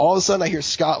all of a sudden I hear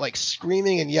Scott like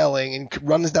screaming and yelling and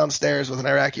runs downstairs with an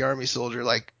Iraqi army soldier.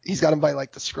 Like he's got him by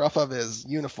like the scruff of his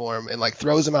uniform and like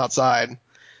throws him outside.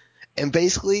 And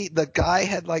basically the guy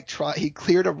had like he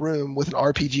cleared a room with an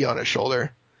RPG on his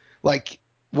shoulder. Like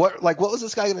what was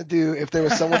this guy going to do if there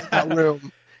was someone in that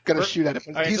room going to shoot at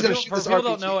him? Right, He's so going to shoot this RPG. For people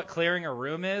don't know what clearing a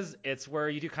room is, it's where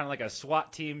you do kind of like a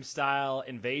SWAT team style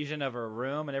invasion of a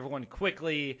room, and everyone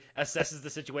quickly assesses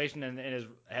the situation and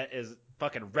is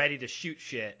fucking ready to shoot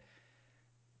shit.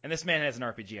 And this man has an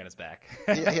RPG on his back.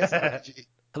 Yeah, he has an RPG.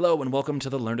 Hello and welcome to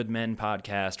the Learned Men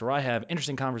podcast, where I have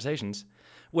interesting conversations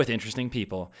with interesting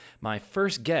people. My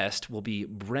first guest will be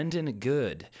Brendon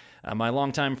Good, my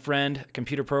longtime friend,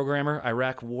 computer programmer,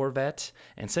 Iraq war vet,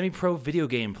 and semi-pro video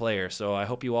game player. So I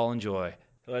hope you all enjoy.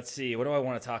 Let's see, what do I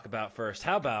want to talk about first?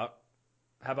 How about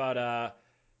I'm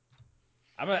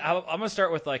gonna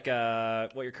start with like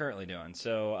what you're currently doing.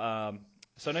 So I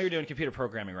know you're doing computer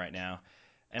programming right now.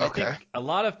 And Okay. I think a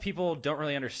lot of people don't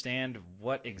really understand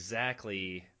what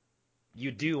exactly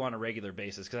you do on a regular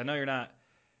basis, because I know you're not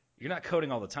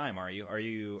coding all the time, are you? Are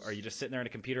you just sitting there at a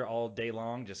computer all day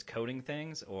long just coding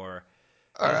things, or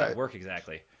how does that work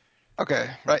exactly? Okay,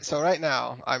 right. So right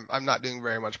now I'm not doing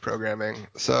very much programming.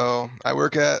 So I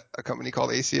work at a company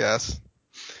called ACS,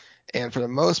 and for the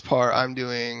most part I'm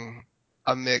doing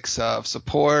a mix of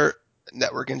support,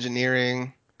 network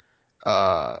engineering,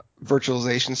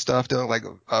 virtualization stuff, doing like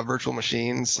virtual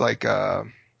machines, like like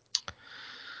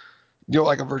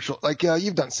a virtual, like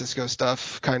you've done Cisco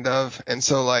stuff kind of, and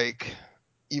so like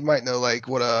you might know like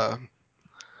what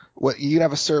you can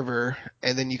have a server,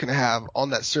 and then you can have on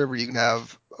that server you can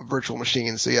have a virtual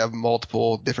machine, so you have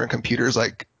multiple different computers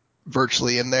like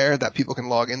virtually in there that people can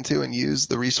log into and use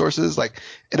the resources. Like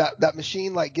that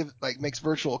machine makes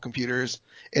virtual computers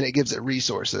and it gives it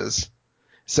resources.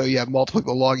 So you have multiple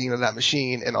people logging into that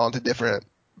machine and onto different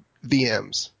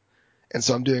VMs. And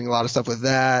so I'm doing a lot of stuff with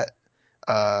that,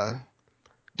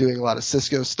 doing a lot of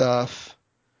Cisco stuff,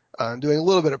 doing a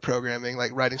little bit of programming,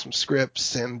 like writing some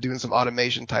scripts and doing some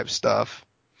automation type stuff.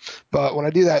 But when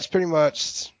I do that, it's pretty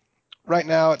much right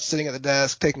now it's sitting at the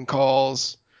desk, taking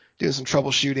calls, doing some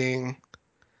troubleshooting,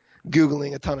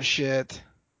 Googling a ton of shit,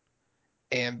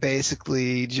 and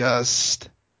basically just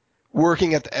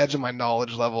working at the edge of my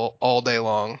knowledge level all day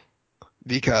long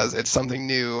because it's something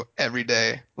new every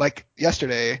day. Like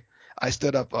yesterday, I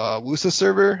stood up a WUSA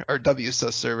server or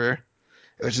WSUS server.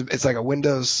 It's like a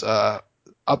Windows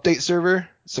update server,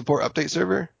 support update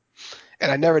server. And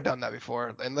I'd never done that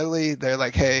before. And literally they're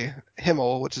like, hey,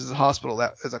 Himmel, which is a hospital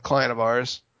that is a client of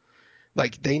ours,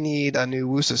 like they need a new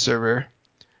WUSA server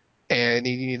and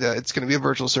it's going to be a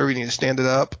virtual server. You need to stand it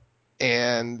up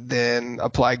and then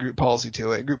apply group policy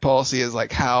to it. Group policy is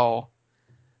like how,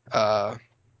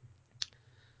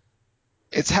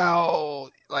 it's how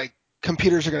like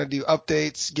computers are going to do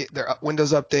updates, get their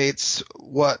Windows updates,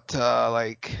 what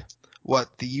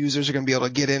the users are going to be able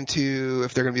to get into,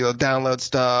 if they're going to be able to download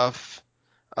stuff,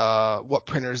 what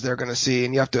printers they're going to see,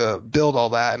 and you have to build all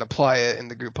that and apply it in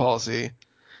the group policy.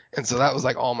 And so that was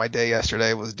like all my day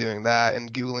yesterday was doing that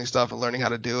and Googling stuff and learning how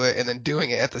to do it and then doing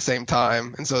it at the same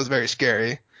time. And so it was very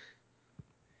scary.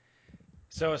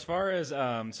 So as far as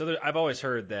I've always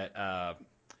heard that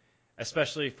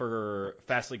especially for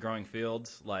fastly growing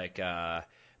fields like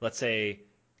let's say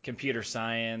computer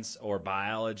science or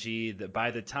biology, that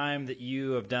by the time that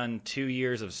you have done 2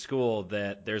 years of school,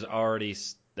 that there's already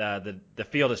the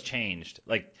field has changed.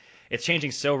 Like it's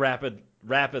changing so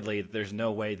rapidly that there's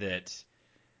no way that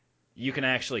you can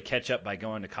actually catch up by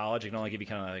going to college. It can only give you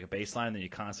kind of like a baseline, and then you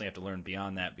constantly have to learn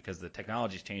beyond that because the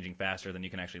technology is changing faster than you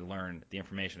can actually learn the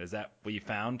information. Is that what you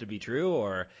found to be true,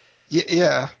 or?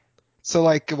 Yeah. So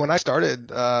like when I started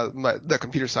the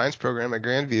computer science program at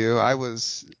Grandview, I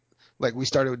was like, we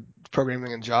started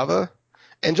programming in Java.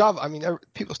 And Java, I mean,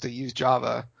 people still use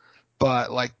Java,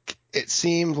 but like it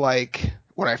seemed like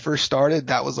when I first started,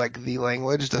 that was like the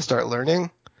language to start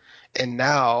learning. And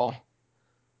now,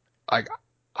 like,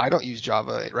 I don't use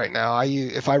Java right now.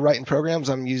 If I write in programs,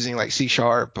 I'm using like C#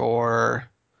 or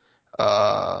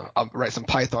I'll write some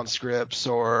Python scripts,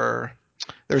 or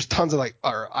there's tons of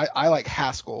I like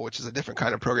Haskell, which is a different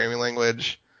kind of programming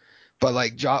language. But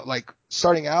like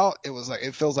starting out,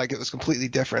 it feels like it was completely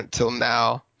different till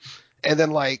now. And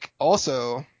then like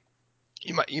also,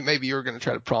 maybe you were going to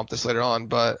try to prompt this later on,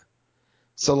 but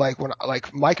so like when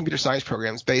like my computer science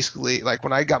programs basically, like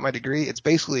when I got my degree, it's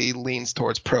basically leans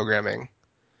towards programming.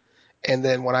 And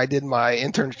then when I did my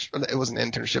internship, it was an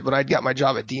internship, but I got my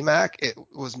job at DMAC, it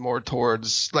was more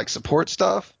towards like support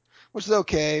stuff, which is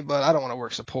okay, but I don't want to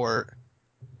work support.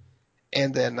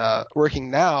 And then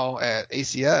working now at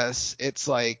ACS, it's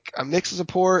like a mix of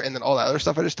support and then all that other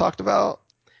stuff I just talked about.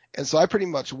 And so I pretty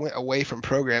much went away from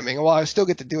programming. And while I still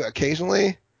get to do it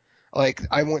occasionally, like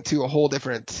I went to a whole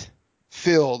different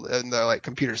field in the like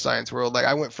computer science world. Like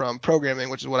I went from programming,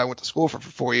 which is what I went to school for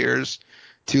 4 years,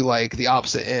 to like the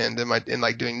opposite end in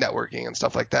like doing networking and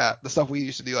stuff like that. The stuff we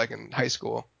used to do like in high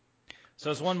school. So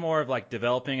is one more of like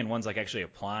developing and one's like actually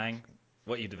applying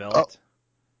what you Oh, developed?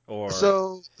 Or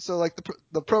so like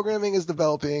the programming is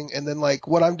developing, and then like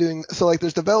what I'm doing. So like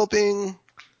there's developing.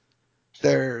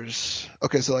 There's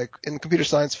okay, so like in computer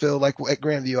science field, like at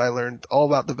Grandview, I learned all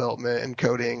about development and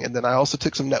coding, and then I also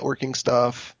took some networking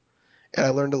stuff, and I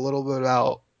learned a little bit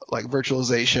about like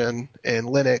virtualization and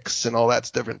Linux and all that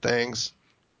different things.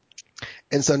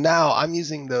 And so now I'm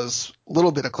using those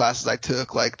little bit of classes I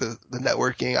took, like the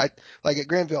networking. I like at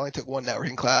Grandview, I only took one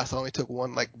networking class. I only took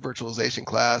one like virtualization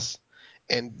class,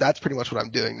 and that's pretty much what I'm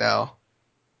doing now.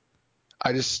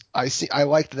 I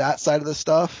liked that side of the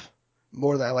stuff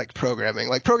more than I liked programming.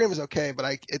 Like programming is okay,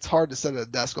 but it's hard to sit at a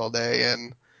desk all day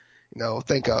and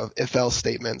think of if else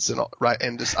statements and right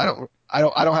and just I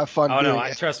don't have fun oh no, doing I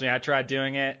it. trust me, I tried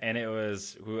doing it and it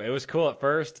was cool at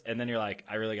first, and then you're like,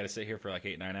 I really got to sit here for like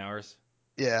 8 9 hours.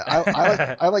 Yeah,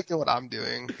 I like doing what I'm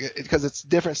doing because it's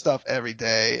different stuff every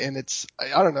day, and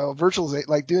I don't know, virtualization,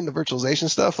 like doing the virtualization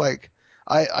stuff. Like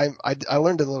I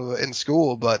learned it a little bit in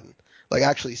school, but like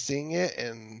actually seeing it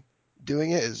and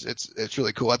doing it it's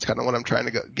really cool. That's kind of what I'm trying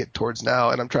to get towards now,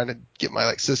 and I'm trying to get my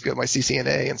like Cisco, my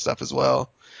CCNA and stuff as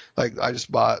well. Like I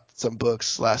just bought some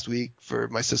books last week for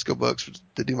my Cisco books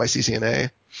to do my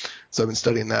CCNA, so I've been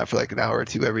studying that for like an hour or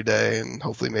two every day, and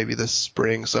hopefully maybe this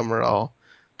spring, summer, I'll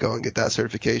go and get that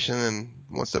certification and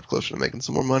one step closer to making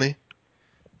some more money.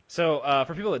 So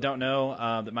for people that don't know,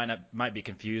 that might be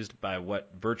confused by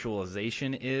what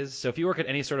virtualization is. So if you work at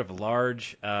any sort of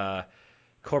large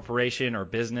corporation or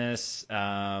business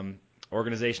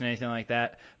organization, anything like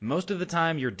that, most of the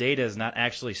time your data is not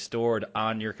actually stored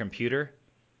on your computer.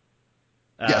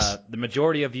 Yes. The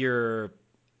majority of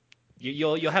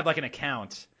you'll have like an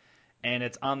account, and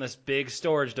it's on this big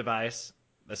storage device,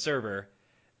 the server,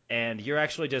 and you're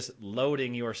actually just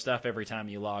loading your stuff every time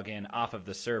you log in off of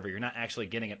the server. You're not actually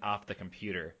getting it off the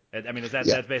computer. I mean, Yeah.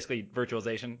 that's basically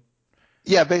virtualization?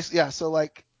 Yeah. Basically, yeah. So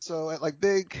at like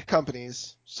big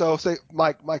companies, so say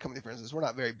my company, for instance, we're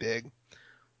not very big,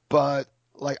 but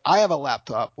like I have a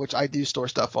laptop, which I do store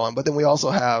stuff on, but then we also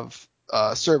have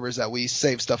servers that we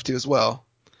save stuff to as well.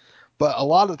 But a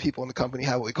lot of the people in the company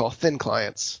have what we call thin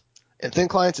clients. And thin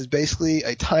clients is basically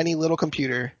a tiny little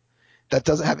computer that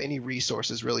doesn't have any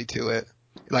resources really to it.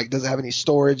 Like doesn't have any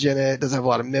storage in it, doesn't have a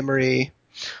lot of memory.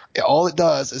 All it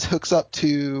does is hooks up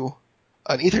to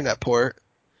an Ethernet port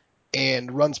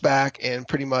and runs back and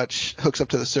pretty much hooks up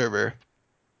to the server.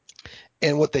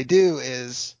 And what they do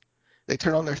is they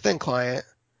turn on their thin client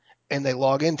and they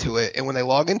log into it. And when they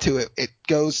log into it, it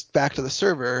goes back to the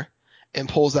server and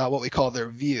pulls out what we call their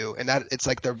view. And that it's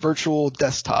like their virtual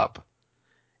desktop.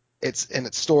 It's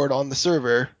stored on the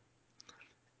server.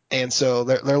 And so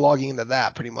they're logging into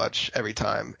that pretty much every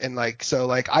time. And like so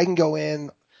like I can go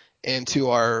into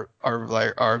our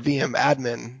VM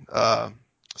admin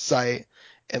site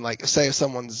and like say if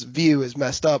someone's view is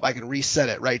messed up, I can reset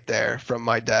it right there from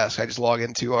my desk. I just log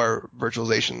into our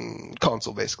virtualization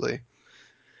console basically.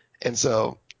 And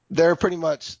so they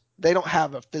don't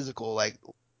have a physical like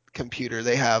computer.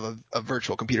 They have a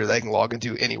virtual computer they can log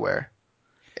into anywhere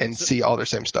and So, see all their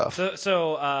same stuff.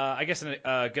 so I guess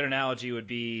a good analogy would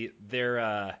be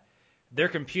their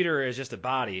computer is just a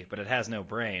body, but it has no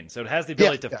brain. So it has the Yeah,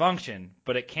 ability to yeah, function,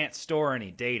 but it can't store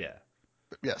any data.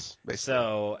 yes, basically.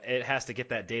 So it has to get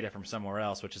that data from somewhere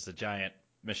else, which is a giant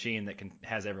machine that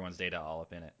has everyone's data all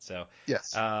up in it. So,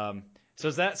 Yes. so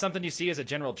is that something you see as a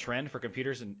general trend for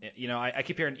computers? And I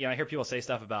keep hearing, I hear people say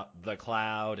stuff about the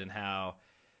cloud and how,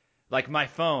 like my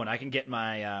phone, I can get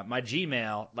my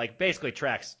Gmail, like basically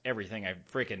tracks everything I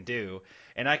freaking do,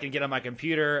 and I can get on my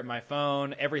computer, my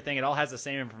phone, everything. It all has the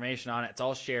same information on it. It's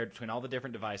all shared between all the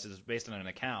different devices based on an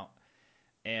account,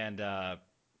 and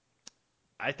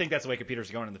I think that's the way computers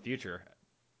are going in the future.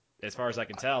 As far as I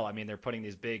can tell, I mean, they're putting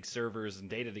these big servers and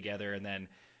data together, and then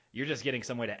you're just getting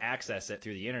some way to access it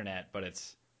through the internet. But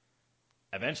it's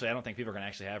eventually, I don't think people are going to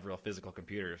actually have real physical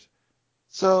computers.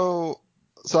 So,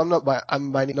 so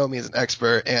I'm by no means an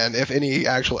expert, and if any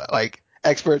actual like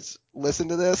experts listen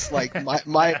to this, like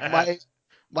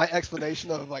my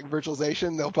explanation of like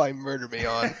virtualization, they'll probably murder me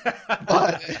on.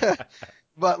 But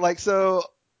but like so,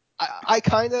 I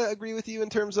kind of agree with you in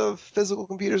terms of physical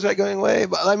computers that going away.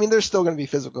 But I mean, there's still going to be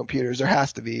physical computers. There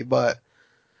has to be, but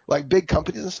like big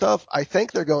companies and stuff, I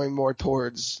think they're going more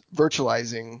towards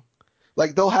virtualizing.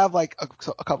 Like they'll have like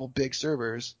a couple big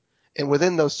servers, and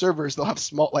within those servers they'll have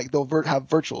small like have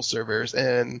virtual servers,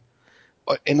 and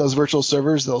in those virtual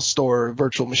servers they'll store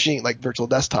virtual machine like virtual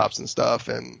desktops and stuff,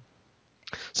 and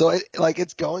so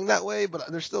it's going that way. But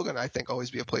there's still gonna, I think,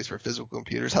 always be a place for physical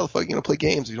computers. How the fuck are you gonna play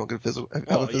games if you don't get a physical have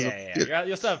a Well, physical yeah. computer?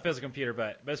 You'll still have a physical computer,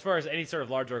 but as far as any sort of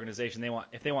large organization,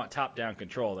 if they want top-down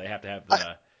control, they have to have I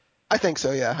the. I think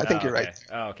so. Yeah, I think Oh, you're right. okay.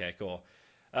 Oh, okay. Cool.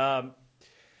 Um,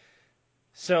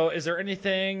 so, is there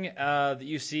anything that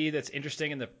you see that's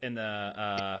interesting in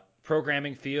the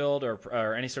programming field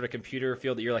or any sort of computer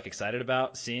field that you're like excited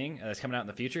about seeing that's coming out in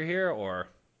the future here, or?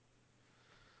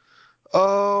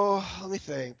 Oh, let me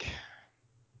think.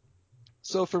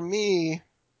 So for me,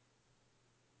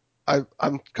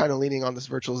 I'm kind of leaning on this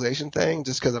virtualization thing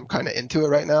just because I'm kind of into it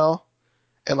right now.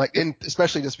 And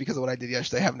especially just because of what I did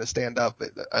yesterday, having to stand up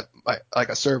like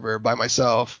a server by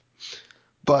myself.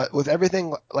 But with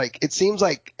everything, like it seems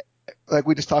like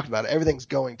we just talked about it, everything's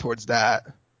going towards that.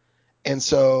 And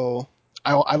so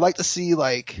I like to see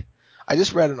like I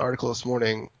just read an article this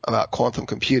morning about quantum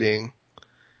computing.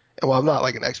 And while I'm not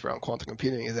like an expert on quantum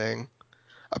computing or anything,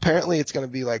 apparently it's going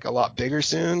to be like a lot bigger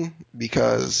soon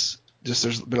because just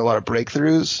there's been a lot of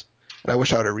breakthroughs. And I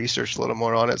wish I would have researched a little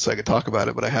more on it so I could talk about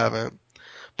it, but I haven't.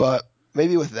 But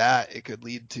maybe with that, it could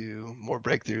lead to more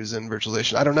breakthroughs in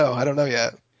virtualization. I don't know. I don't know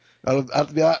yet.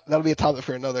 That'll be a topic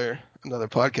for another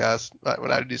podcast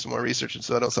when I do some more research, and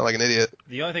so I don't sound like an idiot.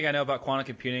 The only thing I know about quantum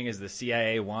computing is the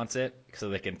CIA wants it so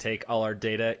they can take all our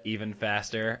data even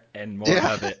faster and more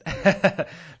Yeah. of it.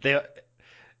 they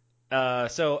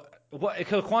so what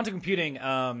quantum computing?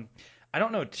 I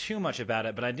don't know too much about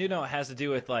it, but I do know it has to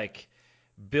do with like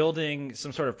building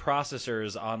some sort of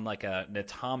processors on like an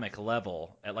atomic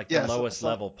level at like the Yeah. lowest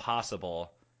level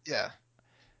possible, Yeah.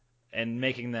 and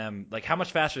making them like how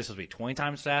much faster is this supposed to be? 20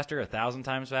 times faster, 1,000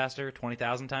 times faster,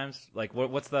 20,000 times? Like what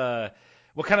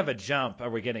kind of a jump are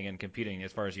we getting in computing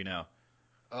as far as you know?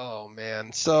 Oh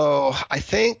man. So I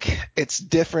think it's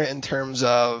different in terms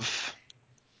of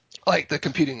like the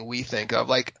computing we think of.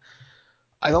 Like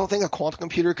I don't think a quantum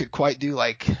computer could quite do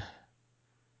like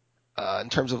in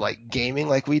terms of like gaming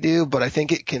like we do, but I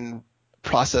think it can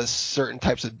process certain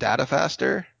types of data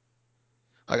faster.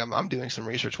 Like I'm doing some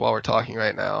research while we're talking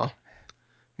right now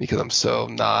because I'm so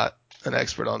not an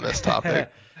expert on this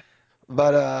topic.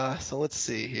 But so let's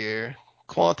see here.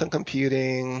 Quantum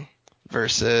computing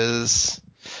versus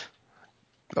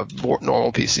a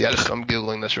normal PC. I'm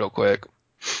googling this real quick.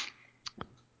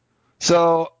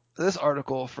 So this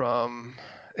article from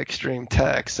Extreme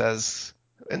Tech says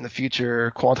in the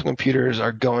future, quantum computers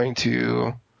are going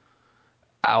to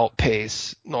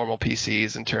outpace normal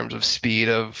PCs in terms of speed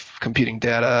of computing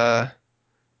data.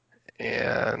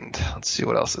 And let's see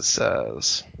what else it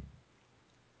says.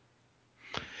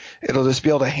 It'll just be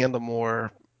able to handle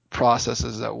more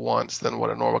processes at once than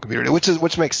what a normal computer does,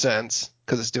 which makes sense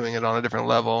because it's doing it on a different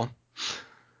level.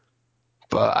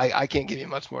 But I can't give you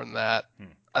much more than that.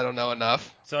 I don't know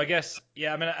enough. So I guess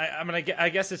yeah, I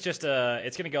guess it's just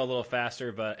it's gonna go a little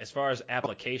faster, but as far as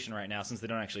application right now, since they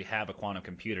don't actually have a quantum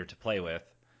computer to play with,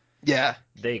 Yeah.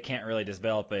 they can't really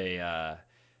develop a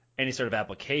any sort of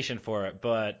application for it.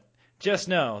 But just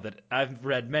know that I've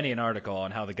read many an article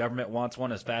on how the government wants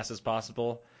one as fast as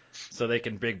possible, so they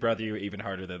can big brother you even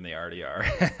harder than they already are.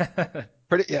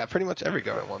 Pretty much every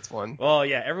government wants one. Well,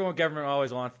 yeah, everyone government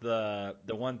always wants the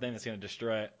one thing that's going to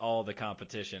destroy all the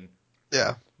competition.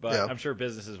 Yeah. But Yeah. I'm sure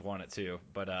businesses want it too.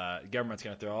 But government's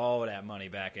going to throw all of that money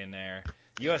back in there.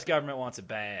 The U.S. government wants it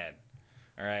bad.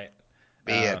 All right.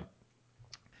 Uh, Man.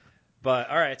 but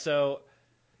all right. So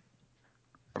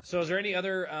is there any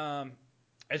other?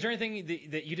 Is there anything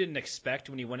that you didn't expect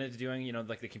when you went into doing,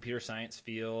 like the computer science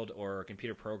field or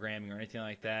computer programming or anything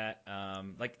like that?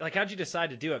 Like how'd you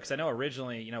decide to do it? Because I know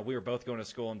originally, we were both going to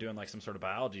school and doing like some sort of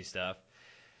biology stuff.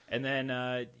 And then,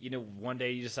 one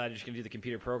day you decided you're going to do the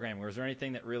computer programming. Was there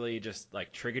anything that really just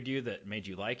like triggered you that made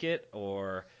you like it,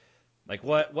 or like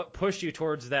what pushed you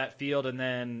towards that field, and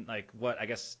then like what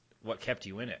kept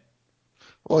you in it?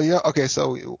 Well, yeah. Okay.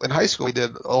 So in high school, we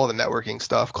did all the networking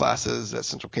stuff, classes at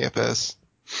Central Campus.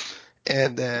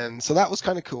 And then, so that was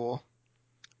kind of cool.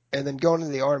 And then going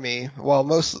into the Army, while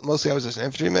mostly I was just an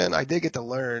infantryman, I did get to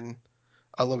learn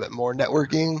a little bit more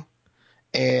networking.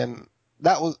 And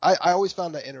I always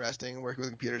found that interesting, working with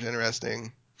computers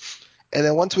interesting. And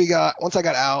then once I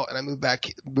got out and I moved back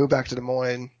to Des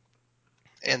Moines,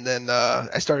 and then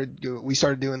we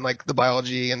started doing like the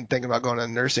biology and thinking about going to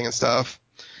nursing and stuff.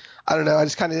 I don't know. I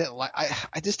just kind of didn't like.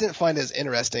 I just didn't find it as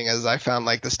interesting as I found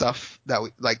like the stuff that we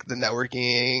like the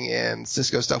networking and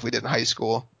Cisco stuff we did in high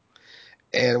school.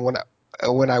 And when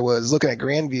I was looking at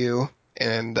Grandview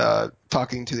and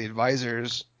talking to the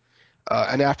advisors,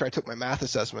 and after I took my math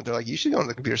assessment, they're like, "You should go into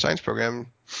the computer science program.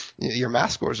 Your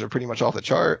math scores are pretty much off the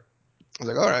chart." I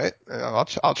was like, "All right,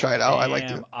 I'll try it out.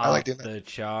 Damn, I like off doing it." the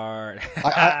chart.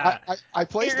 I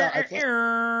placed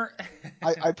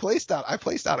out I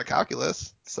placed out a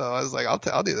calculus, so I was like,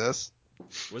 I'll do this.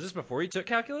 Was this before you took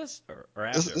calculus or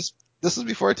This after? this this was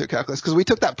before I took calculus because we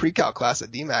took that pre-calc class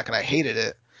at DMAC and I hated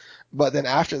it. But then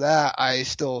after that, I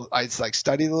like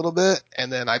studied a little bit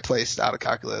and then I placed out of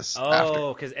calculus after.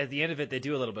 Oh, because at the end of it, they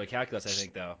do a little bit of calculus, I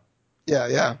think, though. Yeah,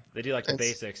 yeah. They do like the It's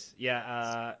basics.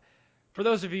 Yeah. For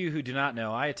those of you who do not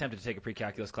know, I attempted to take a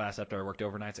pre-calculus class after I worked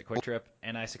overnights at Quick Trip,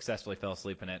 and I successfully fell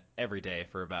asleep in it every day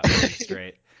for about a week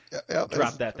straight. yeah, yeah,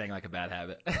 Dropped that thing like a bad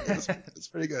habit. it's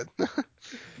pretty good.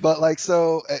 But like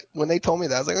so when they told me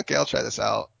that, I was like, okay, I'll try this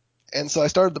out. And so I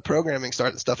started the programming,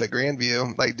 started stuff at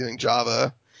Grandview, like doing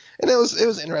Java, and it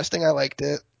was interesting. I liked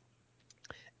it.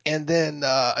 And then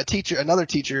another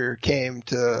teacher came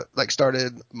to like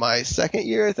started my second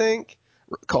year, I think.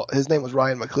 His name was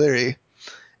Ryan McCleary,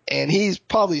 and he's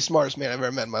probably the smartest man I've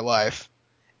ever met in my life.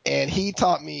 And he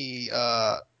taught me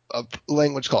a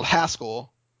language called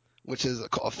Haskell, which is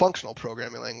a functional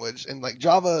programming language. And like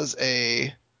Java's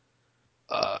an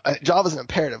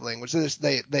imperative language.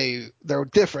 They're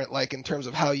different, like in terms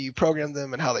of how you program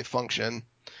them and how they function.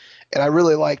 And I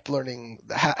really liked learning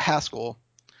the Haskell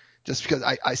just because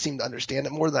I seemed to understand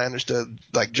it more than I understood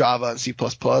like Java and C++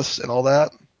 and all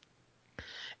that.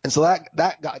 And so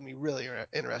that got me really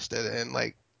interested in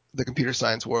like the computer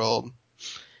science world.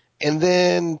 And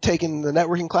then taking the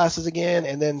networking classes again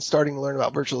and then starting to learn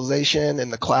about virtualization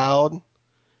and the cloud,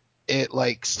 it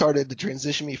like started to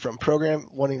transition me from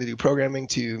wanting to do programming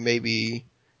to maybe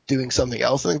doing something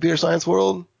else in the computer science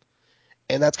world.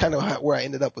 And that's kind of where I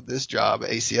ended up with this job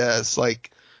at ACS. Like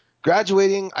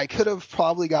graduating, I could have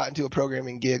probably gotten to a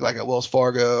programming gig like at Wells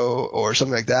Fargo or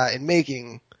something like that and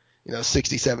making,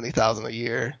 60, 70,000 a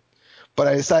year. But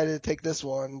I decided to take this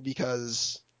one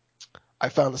because I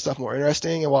found the stuff more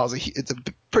interesting. And while it's a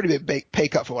pretty big pay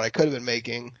cut from what I could have been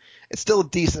making, it's still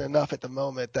decent enough at the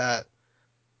moment that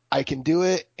I can do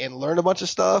it and learn a bunch of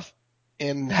stuff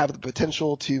and have the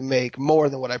potential to make more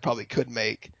than what I probably could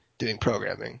make doing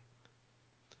programming.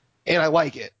 And I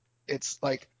like it. It's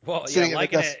like Well, yeah, sitting at the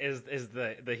liking desk. it is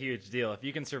the huge deal. If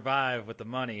you can survive with the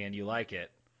money and you like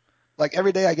it. Like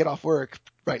every day I get off work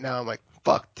right now, I'm like,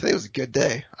 fuck, today was a good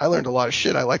day. I learned a lot of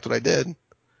shit. I liked what I did.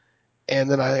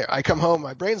 And then I come home,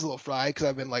 my brain's a little fried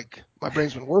because my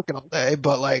brain's been working all day,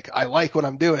 but like, I like what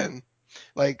I'm doing.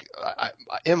 Like,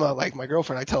 Emma, like my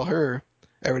girlfriend, I tell her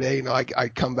every day, I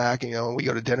come back, we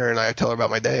go to dinner and I tell her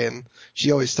about my day and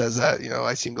she always says that,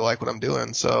 I seem to like what I'm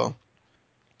doing. So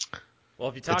Well,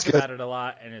 if you it's talk good. about it a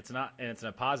lot and it's in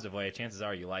a positive way, chances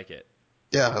are you like it.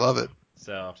 Yeah, I love it.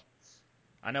 So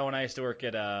I know when I used to work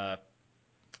at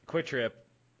Quick Trip,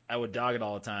 I would dog it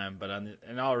all the time, but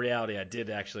in all reality, I did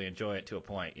actually enjoy it to a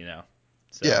point.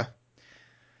 So, Yeah.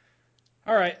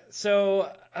 all right,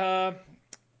 so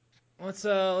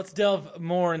let's delve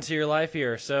more into your life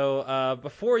here. So,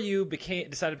 before you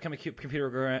decided to become a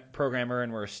computer programmer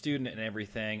and were a student and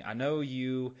everything, I know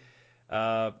you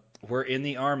were in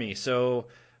the army. So,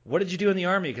 what did you do in the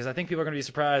army? Because I think people are going to be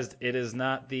surprised. It is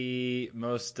not the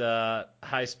most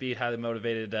high speed, highly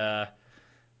motivated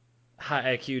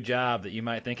high IQ job that you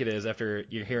might think it is after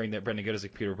you're hearing that Brendon Good is a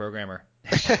computer programmer.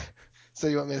 So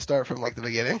you want me to start from like the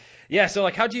beginning? Yeah, so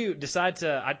like, how'd you decide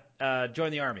to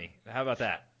join the army? How about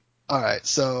that? All right.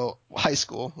 So high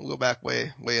school, we'll go back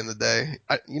way, way in the day.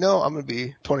 I'm going to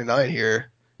be 29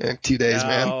 here in 2 days,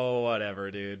 man. Oh,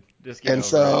 whatever, dude. Just get And over it.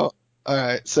 so, all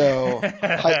right. So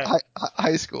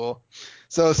high school.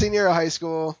 So senior year of high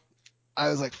school, I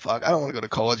was like, fuck, I don't want to go to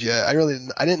college yet. I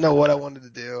didn't know what I wanted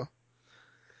to do.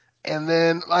 And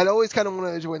then I'd always kind of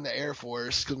wanted to join the Air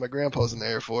Force because my grandpa was in the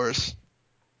Air Force.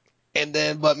 And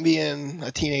then, but being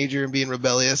a teenager and being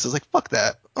rebellious, I was like, fuck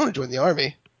that. I want to join the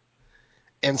Army.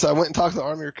 And so I went and talked to the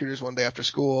Army recruiters one day after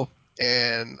school,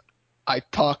 and I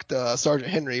talked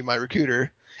Sergeant Henry, my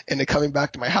recruiter, into coming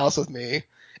back to my house with me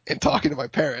and talking to my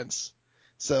parents.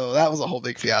 So that was a whole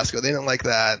big fiasco. They didn't like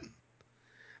that.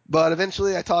 But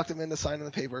eventually I talked them into signing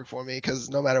the paperwork for me because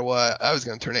no matter what, I was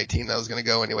going to turn 18. I was going to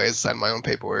go anyways, sign my own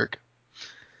paperwork.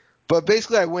 But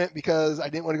basically I went because I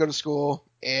didn't want to go to school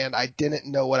and I didn't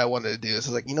know what I wanted to do. So I was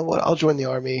like, you know what? I'll join the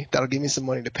Army. That'll give me some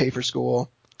money to pay for school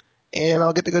and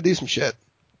I'll get to go do some shit.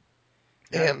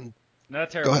 Not And not a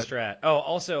go terrible ahead. strat. Oh,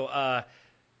 also,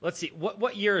 let's see,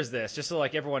 what year is this? Just so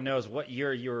like everyone knows what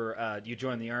year you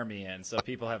joined the army in, so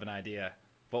people have an idea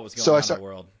what was So going on in the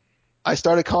world. I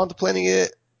started contemplating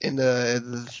it in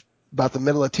about the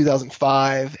middle of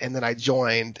 2005, and then I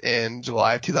joined in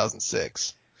July of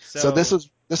 2006. So So this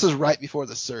was right before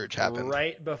the surge happened.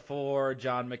 right before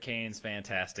John McCain's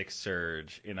fantastic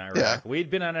surge in Yeah. Iraq. We'd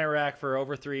been in Iraq for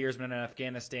over 3 years, been in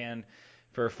Afghanistan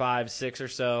for 5, 6 or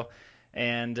so,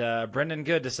 and Brendon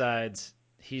Good decides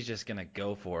he's just gonna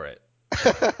go for it.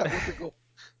 What's the goal?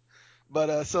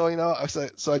 But so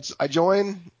I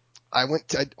joined. I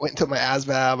went into my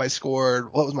ASVAB. I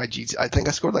scored, what was my GT? I think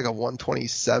I scored like a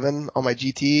 127 on my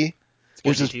GT, It's a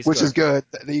good GT which is score. good.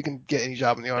 That you can get any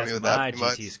job in the army That's with that my pretty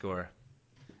much. GT score.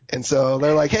 And so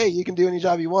they're like, hey, you can do any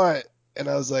job you want. And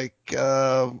I was like,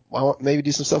 I want maybe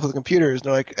do some stuff with the computers. And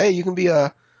they're like, hey, you can be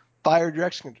a fire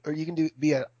direction, or you can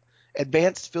be a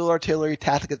advanced field artillery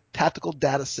tactical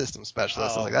data system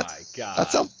specialist. I was Oh like, my that god.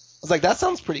 sounds. I was like, that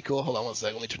sounds pretty cool. Hold on one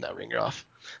second. Let me turn that ringer off.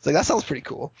 It's like, that sounds pretty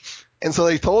cool. And so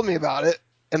they told me about it,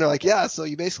 and they're like, yeah, so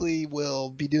you basically will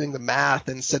be doing the math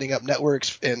and setting up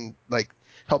networks and like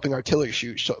helping artillery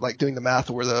shoot, so, like doing the math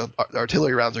of where the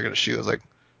artillery rounds are going to shoot. I was like,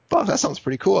 fuck, that sounds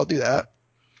pretty cool. I'll do that.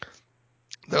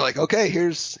 They're like, okay,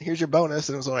 here's your bonus,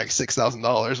 and it was only like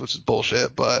 $6,000, which is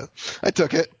bullshit, but I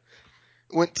took it.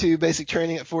 Went to basic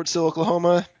training at Fort Sill,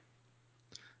 Oklahoma.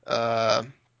 Uh,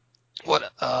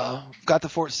 got to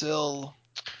Fort Sill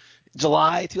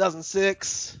July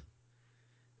 2006.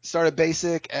 Started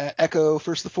basic at Echo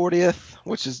First the 40th,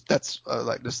 which is that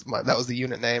was the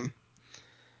unit name.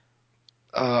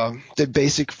 Did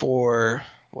basic for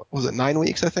what was it, 9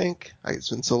 weeks? I think it's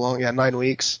been so long. Yeah, 9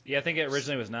 weeks. Yeah, I think it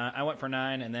originally was 9. I went for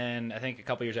 9, and then I think a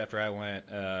couple years after I went,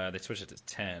 they switched it to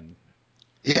 10.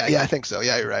 Yeah, I think so.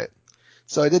 Yeah, you're right.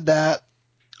 So I did that.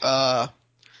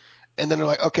 And then they're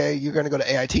like, okay, you're going to go to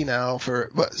AIT now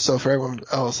so for everyone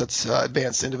else, that's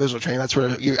advanced individual training. That's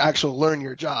where you actually learn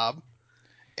your job.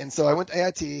 And so I went to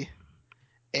AIT,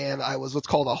 and I was what's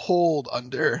called a hold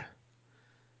under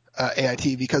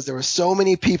AIT because there were so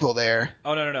many people there.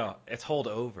 Oh no, it's hold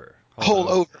over. Hold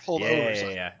over. So,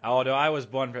 Yeah. Oh no, I was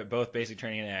one for both basic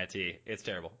training and AIT. It's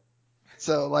terrible.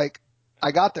 so like,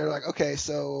 I got there like, okay,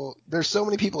 so there's so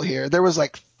many people here. There was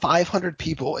like 500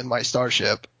 people in my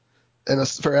starship, and a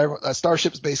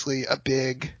starship is basically a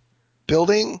big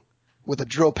building with a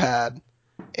drill pad,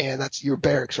 and that's your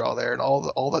barracks are all there, and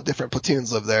all the different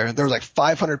platoons live there. There was like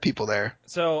 500 people there.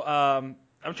 So I'm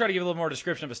trying to give a little more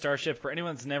description of a starship for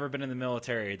anyone that's never been in the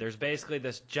military. There's basically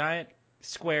this giant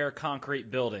square concrete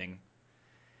building,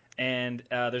 and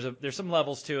there's some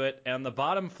levels to it. And on the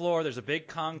bottom floor, there's a big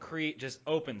concrete just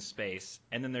open space,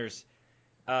 and then there's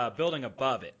a building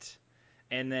above it.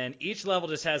 And then each level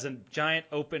just has a giant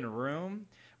open room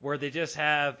where they just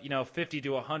have 50 to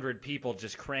 100 people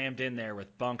just crammed in there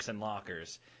with bunks and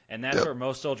lockers, and that's Yep. where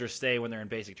most soldiers stay when they're in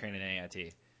basic training in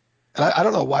AIT. And I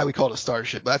don't know why we call it a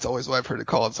starship, but that's always what I've heard it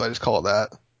called, so I just call it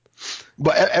that.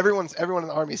 But everyone in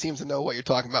the army seems to know what you're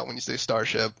talking about when you say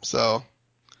starship. So,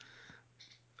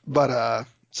 but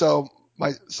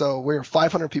so we're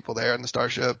 500 people there in the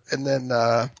starship, and then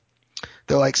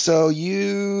they're like, so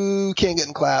you can't get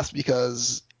in class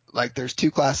because like there's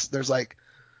two classes. There's like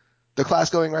the class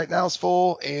going right now is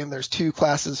full, and there's two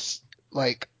classes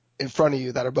like in front of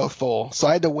you that are both full. So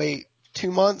I had to wait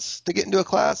 2 months to get into a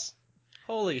class.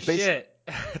 Holy Bas- shit!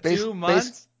 bas- 2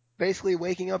 months? Basically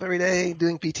waking up every day,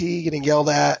 doing PT, getting yelled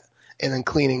at, and then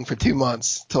cleaning for 2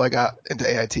 months till I got into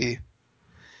AIT.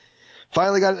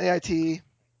 Finally got an AIT,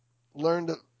 learned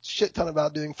a shit ton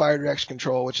about doing fire direction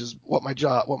control, which is what my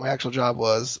actual job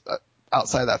was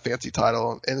outside of that fancy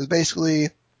title. And it's basically,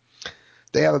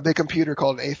 they have a big computer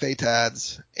called an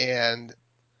AFATADS, and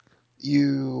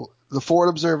the forward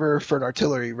observer for an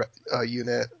artillery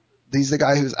unit, he's the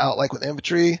guy who's out like with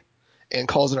infantry and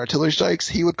calls in artillery strikes.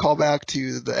 He would call back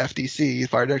to the FDC,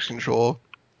 fire direction control,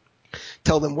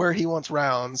 tell them where he wants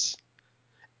rounds,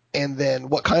 and then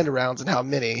what kind of rounds and how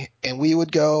many. And we would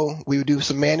do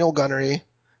some manual gunnery,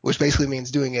 which basically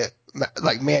means doing it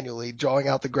like manually, drawing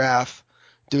out the graph,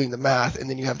 doing the math, and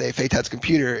then you have the FATAD's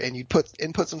computer, and you'd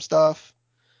input some stuff,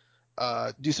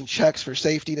 do some checks for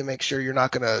safety to make sure you're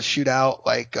not going to shoot out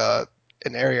like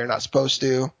an area you're not supposed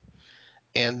to.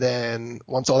 And then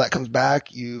once all that comes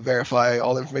back, you verify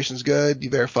all the information is good, you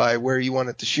verify where you want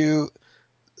it to shoot,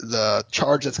 the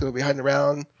charge that's going to be behind the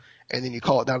round, and then you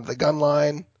call it down to the gun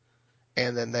line,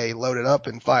 and then they load it up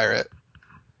and fire it.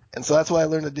 And so that's what I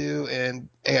learned to do in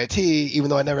AIT, even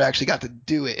though I never actually got to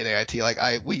do it in AIT. Like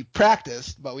we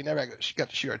practiced, but we never got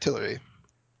to shoot artillery.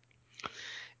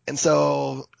 And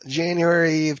so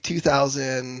January of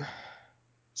 2000,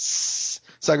 so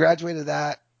I graduated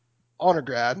that honor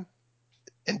grad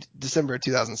in December of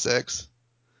 2006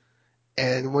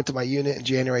 and went to my unit in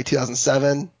January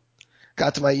 2007.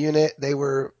 Got to my unit. They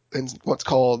were in what's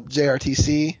called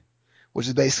JRTC, which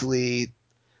is basically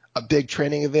a big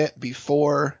training event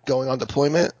before going on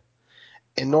deployment.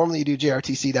 And normally you do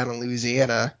JRTC down in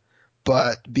Louisiana,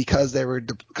 but because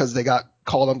they got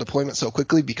called on deployment so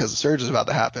quickly because the surge was about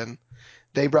to happen,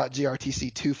 they brought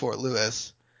JRTC to Fort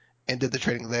Lewis and did the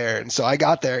training there. And so I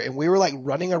got there and we were like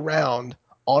running around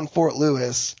on Fort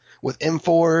Lewis with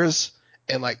M4s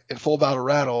and like in full battle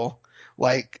rattle,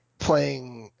 like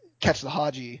playing Catch the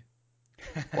Haji,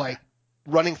 like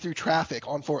running through traffic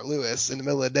on Fort Lewis in the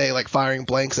middle of the day, like firing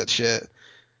blanks at shit.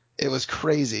 It was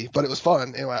crazy, but it was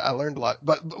fun. Anyway, I learned a lot.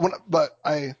 But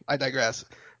I digress.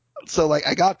 So like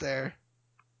I got there,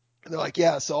 and they're like,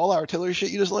 yeah, so all our artillery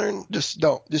shit you just learned, just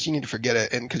you need to forget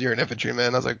it, and because you're an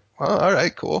infantryman. I was like, well, all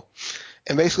right, cool.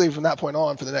 And basically from that point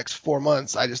on, for the next 4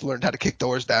 months, I just learned how to kick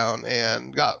doors down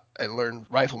and learned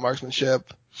rifle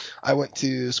marksmanship. I went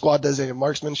to squad designated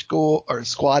marksman school,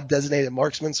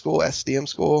 SDM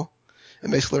school,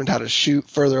 and basically learned how to shoot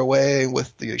further away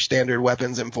with the standard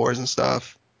weapons, M4s and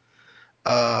stuff.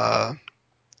 I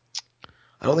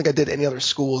don't think I did any other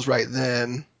schools right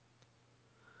then,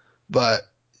 but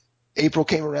April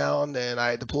came around and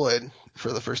I deployed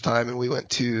for the first time, and we went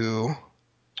to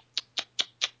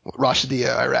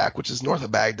Rashidiyah, Iraq, which is north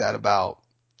of Baghdad, about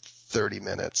 30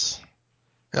 minutes.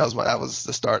 That was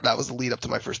the start. That was the lead up to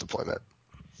my first deployment.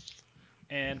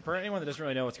 And for anyone that doesn't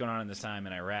really know what's going on in this time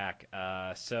in Iraq,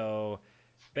 so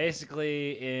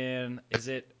basically is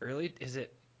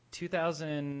it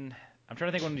 2000? I'm trying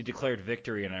to think when we declared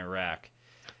victory in Iraq.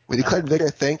 We declared victory,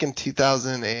 I think, in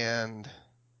 2000 and...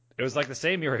 It was like the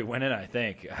same year we went in, I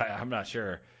think. I'm not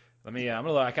sure. I kind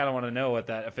of want to know what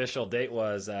that official date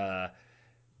was.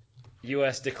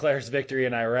 U.S. declares victory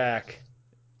in Iraq.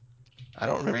 I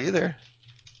don't remember either.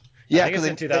 Yeah, I think it's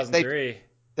in 2003.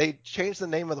 They changed the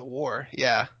name of the war.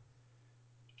 Yeah.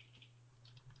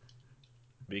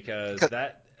 Because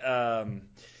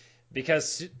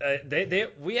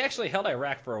we actually held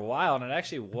Iraq for a while, and it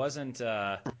actually wasn't.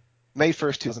 May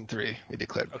 1st, 2003, we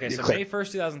declared. Okay, so May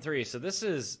 1st, 2003. So this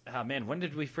is, oh man, when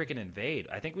did we freaking invade?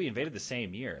 I think we invaded the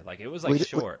same year. Like, it was like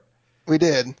short. We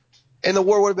did. And the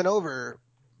war would have been over,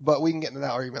 but we can get into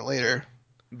that argument later.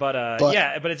 But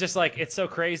yeah, but it's just like, it's so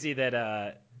crazy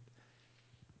that,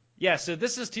 yeah, so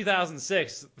this is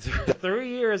 2006, 3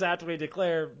 years after we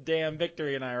declare damn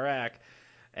victory in Iraq.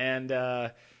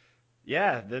 And,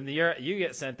 yeah, then the year you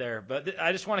get sent there. But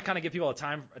I just want to kind of give people a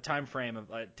time frame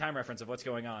of time reference of what's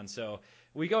going on. So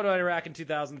we go to Iraq in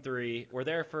 2003. We're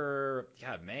there for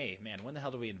May. Man, when the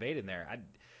hell did we invade in there?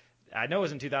 I know it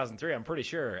was in 2003. I'm pretty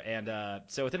sure. And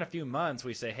so within a few months,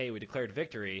 we say, hey, we declared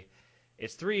victory.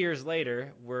 It's 3 years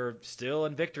later. We're still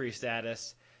in victory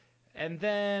status. And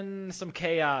then some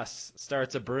chaos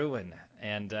starts a brewing.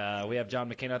 And we have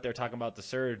John McCain out there talking about the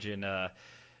surge and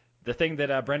the thing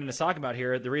that Brendon is talking about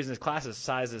here, the reason his class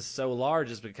size is so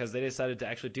large is because they decided to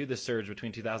actually do the surge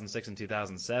between 2006 and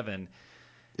 2007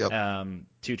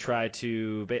 to try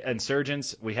to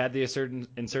insurgents. We had the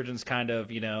insurgents kind of,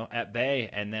 at bay,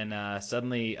 and then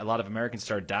suddenly a lot of Americans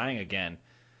started dying again.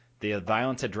 The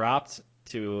violence had dropped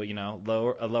to,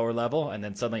 a lower level, and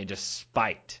then suddenly it just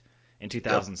spiked in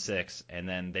 2006, and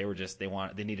then they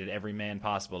needed every man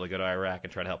possible to go to Iraq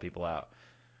and try to help people out.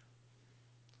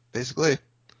 Basically.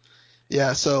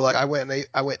 Yeah, so like I went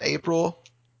April,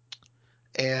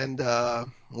 and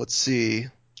let's see,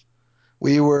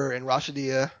 we were in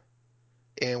Rashidiyah,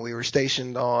 and we were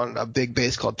stationed on a big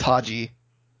base called Taji,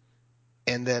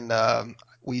 and then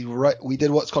we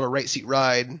did what's called a right seat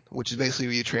ride, which is basically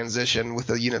where you transition with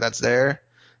a unit that's there,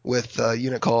 with a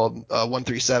unit called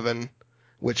 137,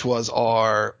 which was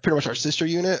pretty much our sister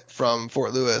unit from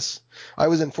Fort Lewis. I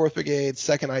was in 4th Brigade,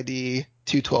 2nd ID,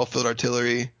 212 Field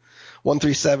Artillery.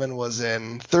 137 was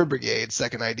in 3rd Brigade,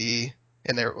 2nd ID,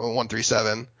 and they were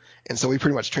 137. And so we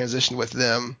pretty much transitioned with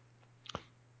them.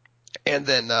 And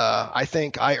then I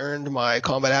think I earned my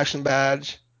combat action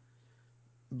badge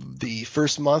the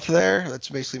first month there. That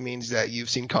basically means that you've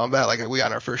seen combat. Like we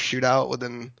got our first shootout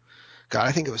within,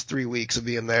 I think it was 3 weeks of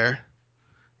being there.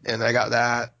 And I got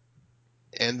that.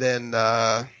 And then,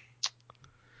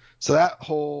 so that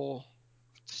whole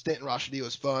stint in Rashidiyah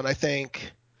was fun. I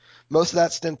think most of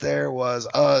that stint there was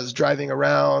us driving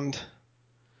around,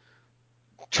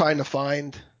 trying to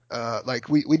find,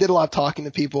 we did a lot of talking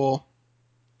to people,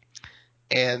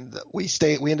 and we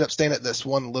ended up staying at this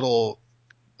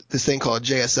thing called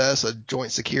JSS, a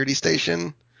Joint Security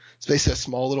Station. It's basically a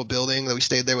small little building that we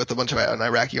stayed there with a bunch of an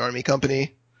Iraqi army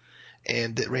company,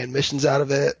 and it ran missions out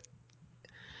of it.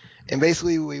 And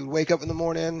basically, we would wake up in the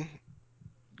morning,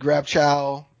 grab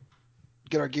chow,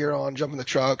 get our gear on, jump in the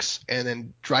trucks, and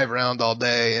then drive around all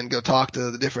day and go talk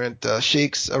to the different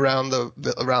sheikhs around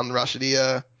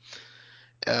Rashidia.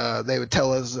 They would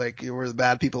tell us like where the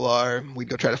bad people are. We'd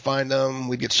go try to find them.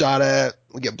 We'd get shot at.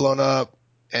 We'd get blown up,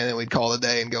 and then we'd call it a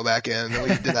day and go back in. And we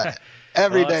did that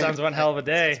every Well, that day sounds for one like hell of a 6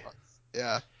 day. months.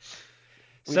 Yeah,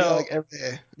 we did it like So, every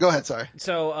day. Go ahead, sorry.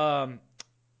 so,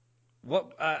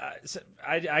 what?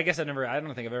 I guess I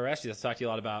don't think I've ever asked you this. Talked to you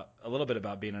a little bit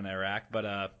about being in Iraq,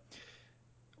 but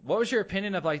what was your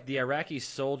opinion of like the Iraqi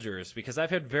soldiers? Because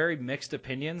I've had very mixed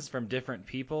opinions from different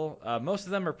people. Most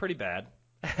of them are pretty bad,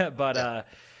 but Yeah.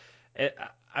 it,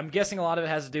 I'm guessing a lot of it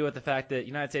has to do with the fact that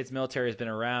United States military has been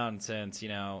around since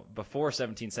before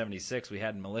 1776. We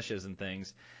had militias and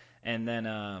things, and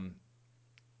then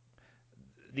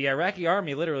the Iraqi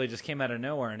army literally just came out of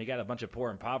nowhere, and you got a bunch of poor,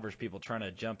 impoverished people trying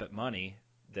to jump at money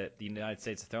that the United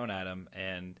States has thrown at them.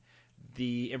 And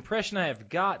the impression I have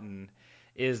gotten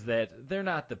is that they're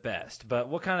not the best. But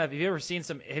have you ever seen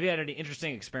have you had any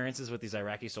interesting experiences with these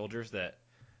Iraqi soldiers that?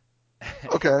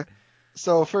 Okay.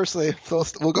 So firstly,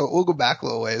 we'll go back a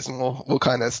little ways and we'll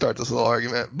kind of start this little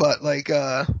argument. But like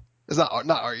it's not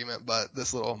argument, but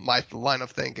this little my line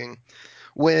of thinking.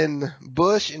 When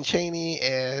Bush and Cheney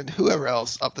and whoever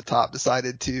else up the top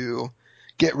decided to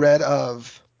get rid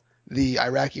of the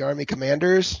Iraqi army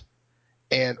commanders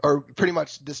or pretty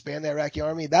much disband the Iraqi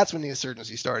army, that's when the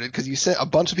insurgency started because you sent a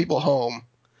bunch of people home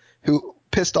who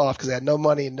pissed off because they had no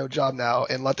money and no job now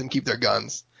and let them keep their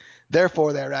guns.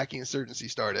 Therefore, the Iraqi insurgency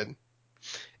started.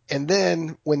 And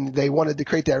then when they wanted to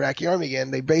create the Iraqi army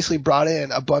again, they basically brought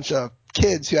in a bunch of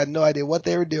kids who had no idea what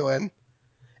they were doing.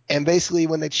 And basically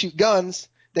when they shoot guns,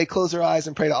 they close their eyes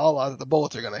and pray to Allah that the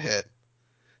bullets are going to hit.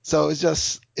 So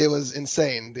it was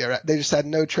insane. They just had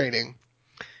no training.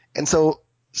 And so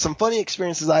some funny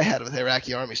experiences I had with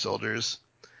Iraqi army soldiers.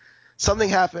 Something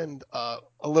happened a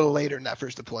little later in that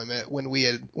first deployment when we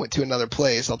had went to another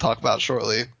place. I'll talk about it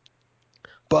shortly.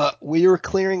 But we were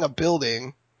clearing a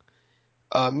building.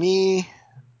 I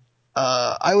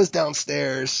was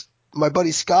downstairs. My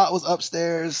buddy Scott was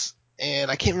upstairs,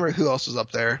 and I can't remember who else was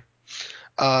up there.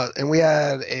 And we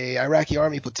had a Iraqi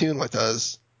army platoon with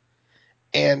us.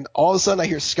 And all of a sudden I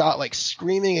hear Scott like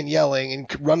screaming and yelling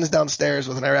and runs downstairs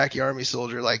with an Iraqi army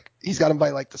soldier. Like he's got him by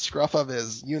like the scruff of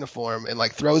his uniform and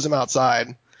like throws him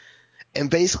outside. And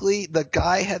basically the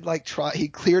guy had he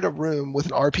cleared a room with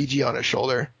an RPG on his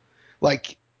shoulder.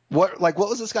 What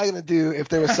was this guy going to do if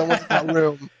there was someone in that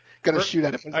room going to For, shoot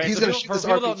at him? all right, He's so going to shoot for this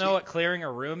people who don't know RPG. what clearing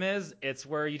a room is, it's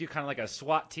where you do kind of like a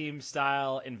SWAT team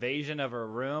style invasion of a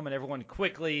room, and everyone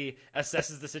quickly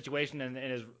assesses the situation and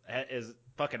is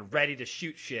fucking ready to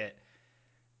shoot shit.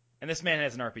 And this man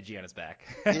has an RPG on his back.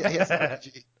 Yeah, he has an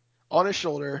RPG on his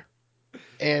shoulder.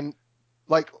 And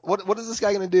like, what is this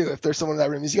guy going to do if there's someone in that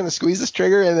room? Is he going to squeeze this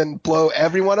trigger and then blow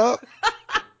everyone up?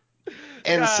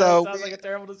 And God, that so sounds like a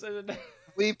terrible decision.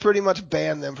 we pretty much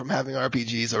banned them from having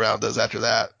RPGs around us after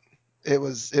that. It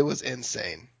was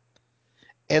insane.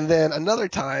 And then another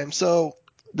time, so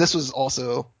this was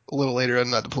also a little later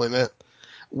in that deployment.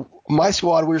 My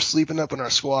squad, we were sleeping up in our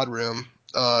squad room.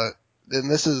 And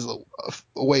this is a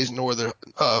ways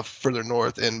further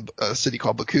north in a city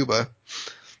called Bakuba.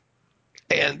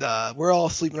 And we're all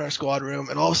sleeping in our squad room,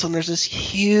 and all of a sudden there's this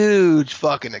huge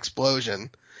fucking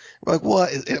explosion. We're like,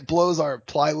 what? It blows our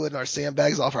plywood and our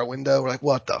sandbags off our window. We're like,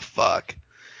 what the fuck?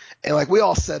 And like, we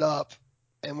all set up,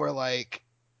 and we're like,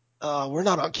 we're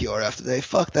not on QRF today.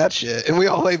 Fuck that shit. And we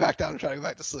all lay back down and try to go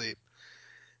back to sleep.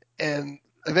 And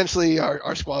eventually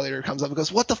our squad leader comes up and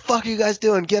goes, what the fuck are you guys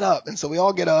doing? Get up. And so we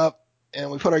all get up, and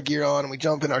we put our gear on, and we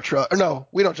jump in our truck. Or no,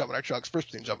 we don't jump in our trucks. First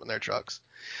platoon jump in their trucks.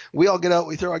 We all get up,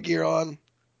 we throw our gear on,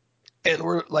 and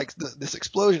we're like, this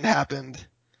explosion happened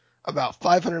about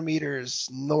 500 meters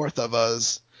north of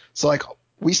us. So like,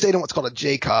 we stayed in what's called a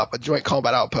JCOP, a Joint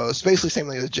Combat Outpost, basically same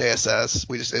thing as JSS.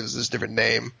 It was this different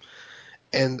name.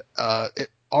 And our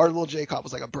little JCOP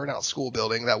was like a burnout school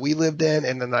building that we lived in,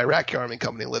 and then the Iraqi Army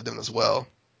Company lived in as well.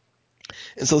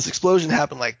 And so this explosion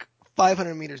happened like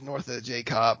 500 meters north of the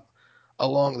JCOP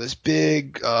along this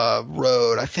big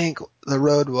road. I think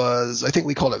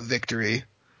we called it Victory.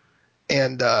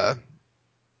 And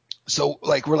so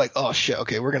like we're like, oh shit,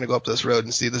 okay, we're gonna go up this road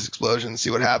and see this explosion,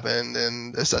 see what happened,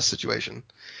 and assess the situation.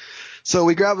 So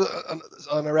we grab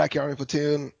an Iraqi army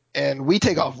platoon and we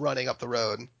take off running up the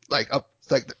road,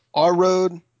 our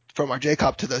road from our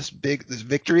JCOP to this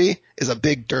Victory is a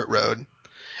big dirt road,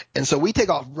 and so we take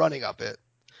off running up it,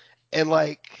 and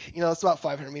it's about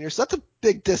 500 meters, so that's a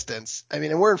big distance. I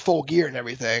mean, and we're in full gear and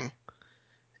everything,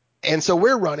 and so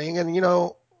we're running, and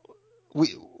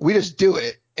we just do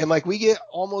it. And like we get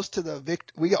almost to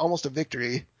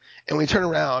victory, and we turn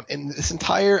around, and this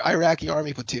entire Iraqi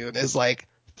army platoon is like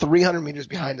 300 meters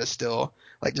behind us still,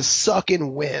 like just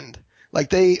sucking wind.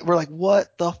 Like we're like,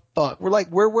 what the fuck?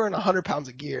 We're wearing 100 pounds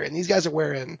of gear, and these guys are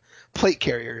wearing plate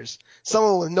carriers, some of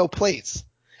them with no plates,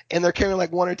 and they're carrying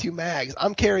like 1 or 2 mags.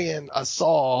 I'm carrying a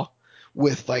saw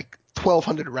with like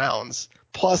 1,200 rounds,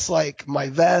 plus like my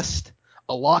vest,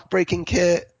 a lock breaking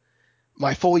kit,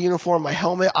 my full uniform, my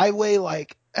helmet. I weigh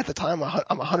like at the time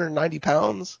I'm 190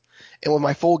 pounds, and with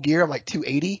my full gear I'm like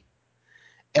 280.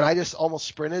 And I just almost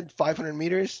sprinted 500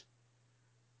 meters.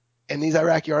 And these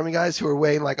Iraqi army guys who were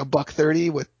weighing like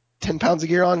 $130 with 10 pounds of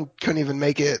gear on couldn't even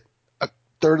make it a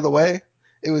third of the way.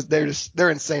 They're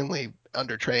insanely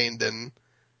undertrained and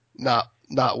not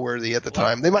worthy at the Like,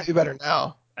 time. They might be better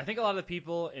now. I think a lot of the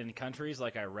people in countries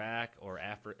like Iraq or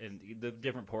in the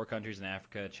different poor countries in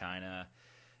Africa, China,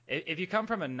 if you come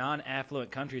from a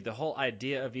non-affluent country, the whole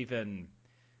idea of even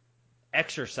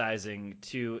exercising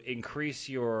to increase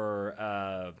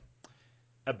your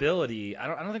ability, I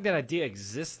don't think that idea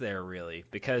exists there really,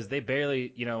 because they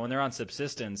barely, when they're on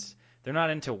subsistence, they're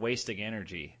not into wasting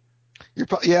energy. You're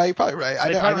probably right. So they I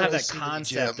probably don't never have really that seen any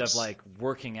concept of gyms. like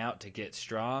working out to get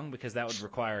strong, because that would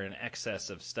require an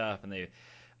excess of stuff, and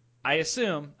I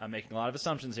assume, I'm making a lot of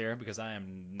assumptions here because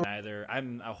I'm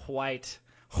a white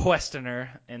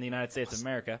Westerner in the United States of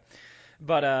America.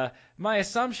 But my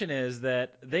assumption is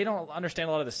that they don't understand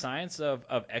a lot of the science of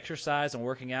exercise and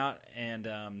working out. And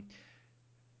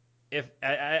if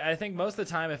I think most of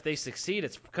the time, if they succeed,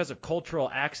 it's because of cultural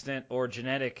accident or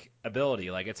genetic ability.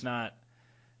 Like it's not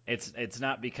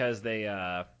because they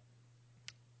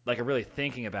like are really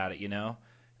thinking about it.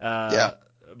 Yeah.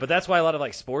 But that's why a lot of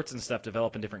like sports and stuff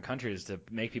develop in different countries to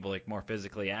make people like more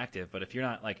physically active. But if you're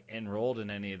not like enrolled in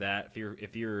any of that,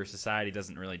 if your society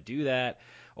doesn't really do that,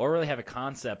 or really have a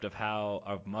concept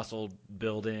of muscle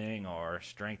building or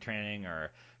strength training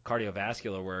or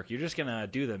cardiovascular work, you're just gonna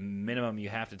do the minimum you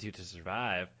have to do to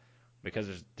survive, because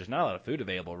there's not a lot of food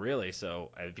available really.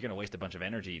 So if you're gonna waste a bunch of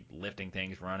energy lifting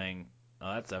things, running,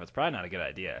 all that stuff, it's probably not a good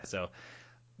idea. So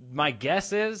my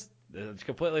guess is,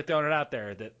 completely throwing it out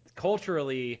there, that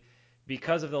culturally,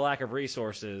 because of the lack of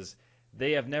resources,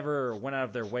 they have never went out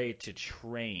of their way to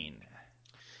train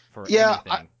for Yeah,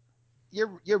 anything.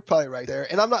 you're probably right there.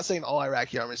 And I'm not saying all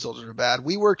Iraqi army soldiers are bad.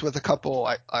 We worked with a couple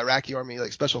Iraqi army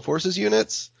like special forces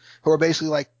units who are basically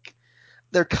like,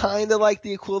 they're kind of like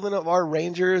the equivalent of our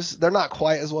rangers. They're not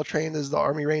quite as well trained as the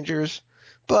army rangers,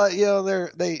 but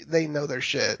they know their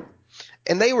shit.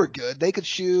 And they were good. They could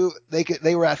shoot.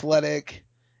 They were athletic,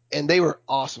 and they were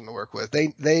awesome to work with.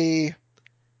 They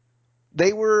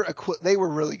were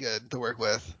really good to work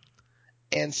with.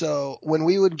 And so when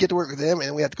we would get to work with them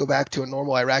and we had to go back to a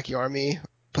normal Iraqi army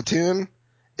platoon,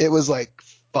 it was like,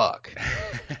 fuck.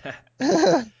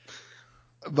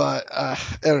 But I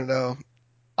don't know.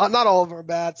 Not all of them are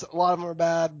bad. A lot of them are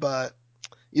bad, but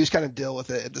you just kind of deal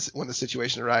with it when the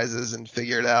situation arises and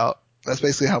figure it out. That's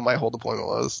basically how my whole deployment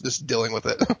was, just dealing with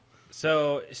it.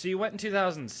 So you went in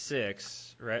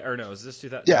 2006, right? Or no, is this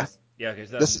 2000? No, Yeah. yeah, okay,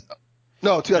 2000. This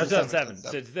No, No, 2007.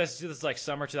 2007. So this is like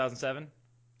summer 2007.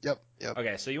 Yep.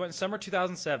 Okay, so you went in summer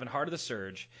 2007, heart of the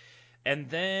surge, and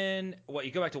then what?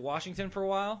 You go back to Washington for a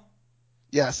while.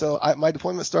 Yeah, so my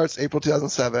deployment starts April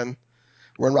 2007.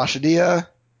 We're in Rashidiyah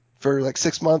for like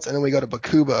 6 months, and then we go to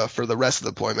Bakuba for the rest of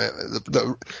the deployment.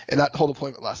 And that whole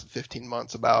deployment lasted 15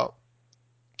 months about.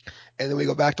 And then we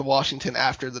go back to Washington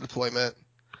after the deployment,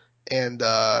 and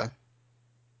that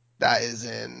is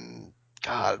in,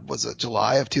 God, was it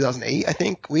July of 2008? I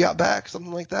think we got back,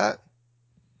 something like that.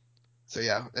 So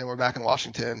yeah, and we're back in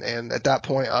Washington, and at that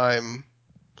point I'm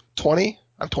 20.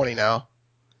 I'm 20 now,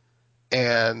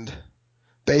 and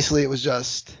basically it was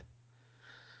just,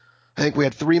 I think we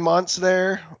had 3 months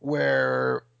there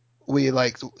where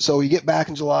so we get back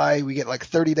in July, we get like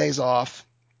 30 days off.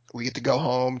 We get to go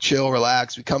home, chill,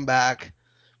 relax. We come back,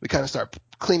 we kind of start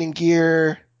cleaning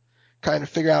gear, kind of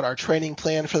figure out our training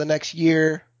plan for the next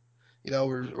year.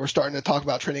 We're starting to talk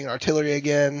about training artillery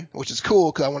again, which is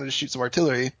cool because I wanted to shoot some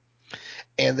artillery.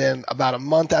 And then about a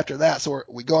month after that, so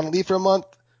we go on leave for a month,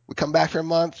 we come back for a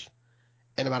month,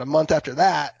 and about a month after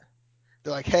that,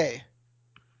 they're like, hey,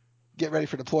 get ready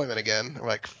for deployment again. We're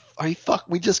like, are you fuck?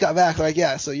 We just got back. They're like,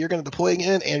 yeah, so you're going to deploy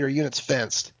again and your unit's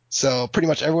fenced. So pretty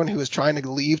much everyone who is trying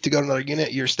to leave to go to another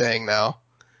unit, you're staying now,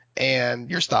 and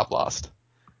you're stop lost.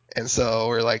 And so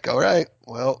we're like, all right,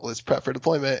 well, let's prep for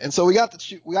deployment. And so we got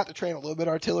to train a little bit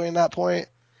of artillery in that point.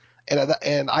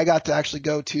 And I got to actually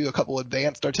go to a couple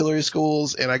advanced artillery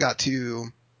schools, and I got to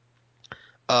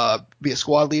be a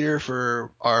squad leader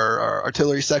for our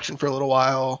artillery section for a little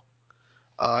while.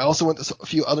 I also went to a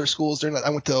few other schools during that.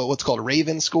 I went to what's called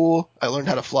Raven School. I learned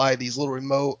how to fly these little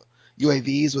remote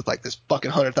UAVs with like this fucking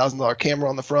 $100,000 camera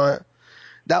on the front.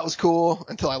 That was cool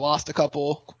until I lost a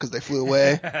couple because they flew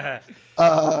away.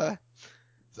 I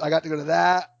got to go to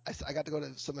that. I got to go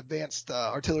to some advanced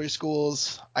artillery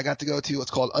schools. I got to go to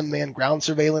what's called unmanned ground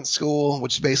surveillance school,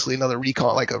 which is basically another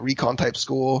recon, like a recon type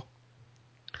school.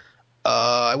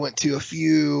 I went to a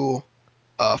few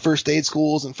first aid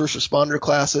schools and first responder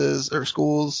classes or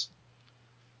schools.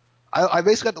 I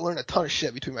basically got to learn a ton of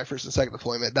shit between my first and second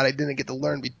deployment that I didn't get to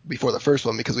learn before the first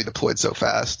one because we deployed so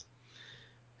fast.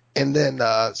 And then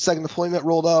second deployment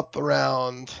rolled up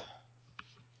around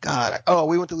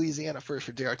we went to Louisiana first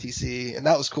for JRTC, and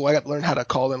that was cool. I got to learn how to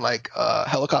call in like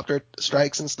helicopter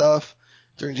strikes and stuff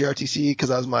during JRTC because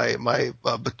that was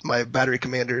my battery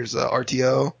commander's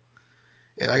RTO,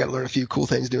 and I got to learn a few cool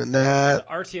things doing that.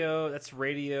 So RTO, that's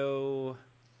radio.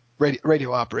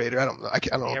 Radio operator. I don't know. I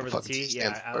don't know Yeah, what the with fuck the T. it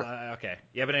stands for. Okay.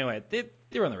 Yeah, but anyway,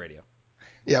 they were on the radio.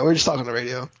 Yeah, we were just talking on the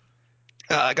radio.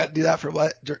 I got to do that for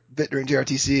a bit during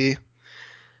JRTC.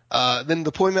 Then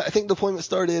deployment. I think deployment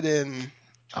started in,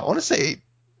 I want to say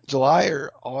July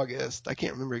or August. I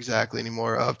can't remember exactly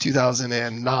anymore. Of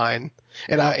 2009,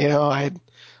 and I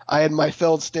had my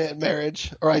failed stint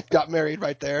marriage, or I got married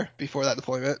right there before that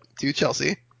deployment to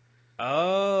Chelsea.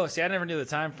 Oh, see, I never knew the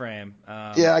time frame.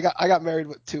 Yeah, I got married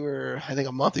to her. I think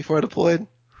a month before I deployed.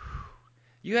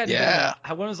 You hadn't Yeah.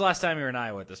 been. When was the last time you were in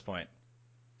Iowa at this point?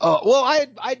 Well,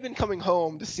 I'd been coming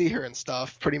home to see her and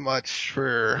stuff pretty much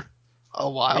for a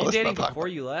while. Were you Let's dating not talk before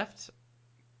you left?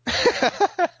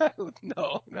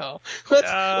 No. Oh,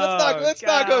 Let's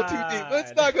not go too deep.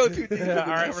 Let's God. not go too deep All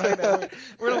into right, this.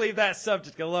 we're gonna leave that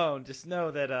subject alone. Just know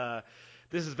that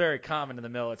this is very common in the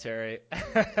military.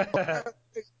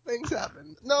 Things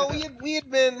happen. No, we had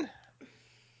been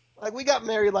like we got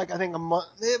married like I think a month.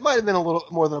 It might have been a little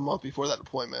more than a month before that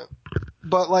deployment,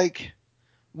 but like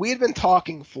we had been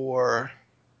talking for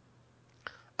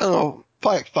I don't know,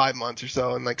 probably like 5 months or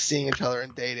so, and like seeing each other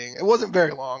and dating. It wasn't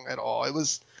very long at all. It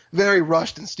was a very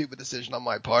rushed and stupid decision on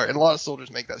my part, and a lot of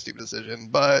soldiers make that stupid decision,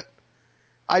 but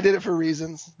I did it for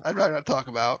reasons I'd rather not talk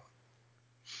about.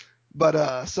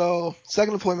 But so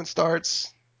second deployment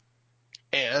starts,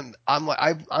 and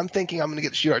I'm thinking I'm gonna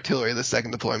get to shoot artillery this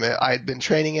second deployment. I had been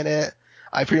training in it.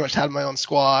 I pretty much had my own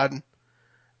squad.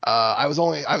 I was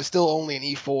still only an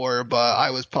E4, but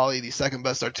I was probably the second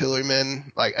best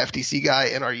artilleryman, like FTC guy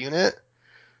in our unit.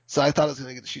 So I thought I was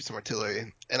gonna get to shoot some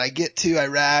artillery. And I get to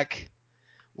Iraq.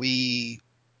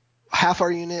 Half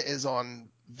our unit is on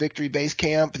Victory Base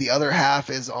Camp. The other half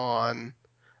is on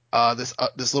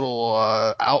this little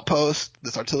outpost,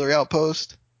 this artillery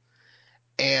outpost.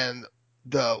 And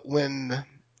when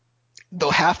the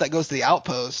half that goes to the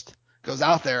outpost goes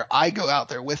out there, I go out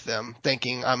there with them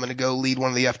thinking I'm going to go lead one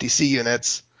of the FTC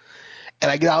units. And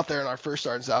I get out there and our first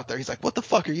sergeant's out there. He's like, "What the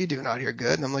fuck are you doing out here,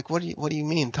 Good?" And I'm like, "What do you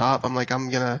mean, Top?" I'm like, "I'm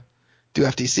going to do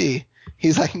FTC."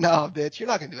 He's like, "Nah, bitch, you're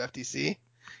not going to do FTC.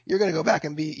 You're going to go back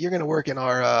and you're going to work in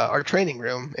our training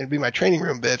room and be my training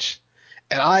room bitch."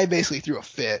 And I basically threw a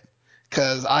fit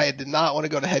because I did not want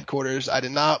to go to headquarters. I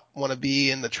did not want to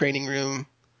be in the training room.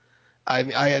 I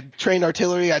had trained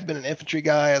artillery. I'd been an infantry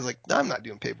guy. I was like, "No, I'm not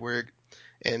doing paperwork."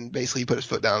 And basically he put his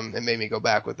foot down and made me go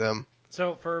back with him.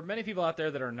 So for many people out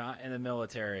there that are not in the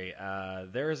military,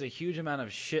 there is a huge amount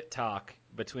of shit talk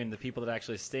between the people that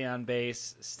actually stay on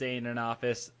base, stay in an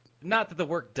office. Not that the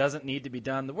work doesn't need to be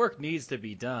done. The work needs to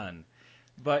be done.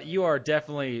 But you are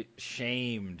definitely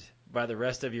shamed by the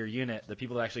rest of your unit, the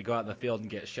people that actually go out in the field and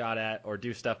get shot at or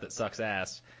do stuff that sucks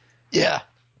ass. Yeah.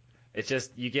 It's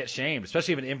just, you get shamed,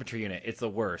 especially if an infantry unit. It's the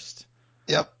worst.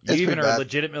 Yep. You It's even pretty are bad.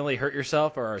 legitimately hurt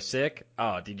yourself or are sick.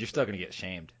 Oh, dude, you're still going to get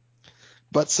shamed.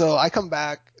 But so I come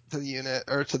back to the unit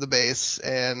or to the base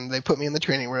and they put me in the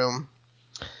training room.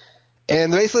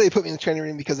 And basically they put me in the training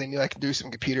room because they knew I could do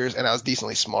some computers and I was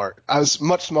decently smart. I was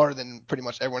much smarter than pretty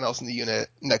much everyone else in the unit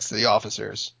next to the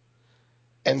officers.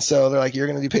 And so they're like, "You're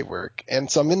going to do paperwork."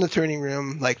 And so I'm in the training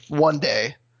room like one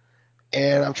day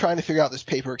and I'm trying to figure out this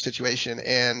paperwork situation.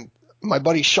 And my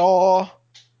buddy Shaw,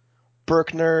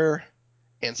 Berkner,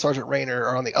 and Sergeant Rayner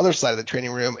are on the other side of the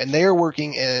training room, and they are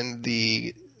working in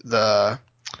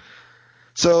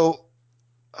so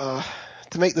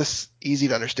to make this easy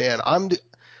to understand,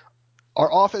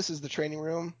 our office is the training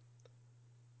room,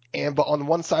 but on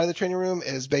one side of the training room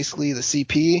is basically the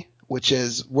CP, which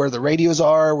is where the radios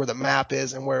are, where the map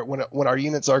is, and when our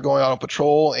units are going out on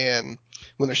patrol and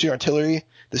when they're shooting artillery,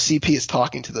 the CP is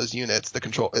talking to those units. The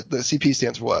CP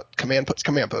stands for what? Command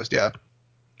post, yeah.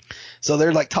 So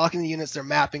they're like talking to units, they're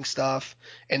mapping stuff,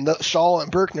 and Shaw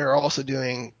and Berkner are also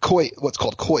doing what's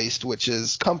called COIST, which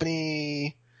is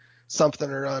company something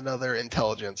or another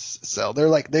intelligence cell. They're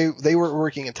like they were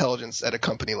working intelligence at a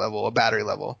company level, a battery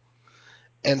level,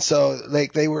 and so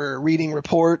like they were reading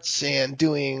reports and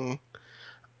doing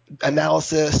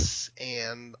analysis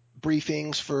and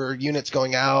briefings for units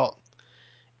going out.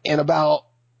 And about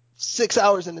 6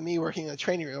 hours into me working in the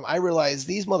training room, I realized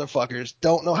these motherfuckers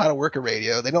don't know how to work a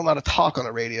radio. They don't know how to talk on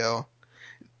a radio.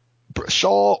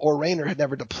 Shaw or Rayner had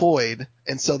never deployed,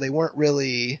 and so they weren't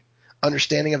really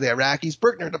understanding of the Iraqis.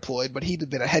 Berkner deployed, but he'd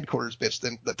been a headquarters bitch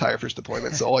the entire first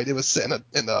deployment, so all he did was sit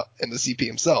in the CP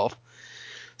himself.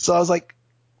 So I was like,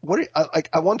 like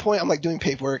at one point I'm like doing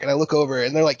paperwork and I look over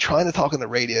and they're like trying to talk on the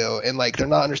radio and like they're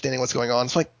not understanding what's going on.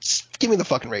 So like, just give me the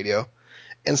fucking radio.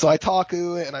 And so I talk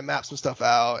to it and I map some stuff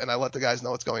out and I let the guys know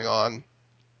what's going on.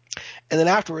 And then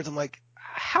afterwards I'm like,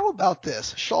 how about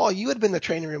this? Shaw, you had been the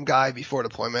training room guy before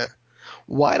deployment.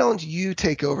 Why don't you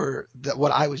take over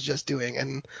what I was just doing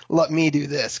and let me do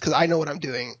this? Cause I know what I'm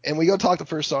doing. And we go talk to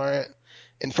First Sergeant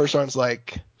and First Sergeant's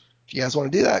like, if you guys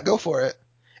want to do that, go for it.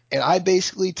 And I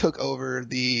basically took over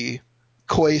the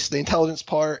COIS, the intelligence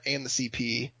part, and the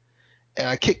CP. And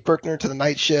I kicked Berkner to the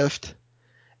night shift.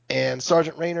 And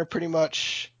Sergeant Rayner pretty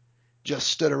much just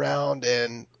stood around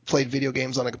and played video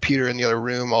games on a computer in the other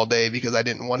room all day because I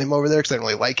didn't want him over there because I didn't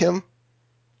really like him.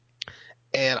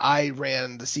 And I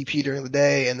ran the CP during the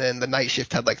day, and then the night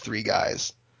shift had like 3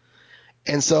 guys.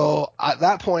 And so at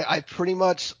that point, I pretty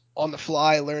much on the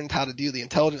fly learned how to do the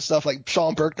intelligence stuff. Like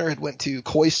Sean Berkner had went to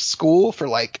COIS school for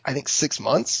like, I think 6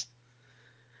 months.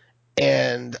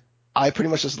 And I pretty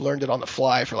much just learned it on the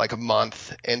fly for like a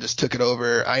month and just took it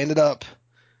over. I ended up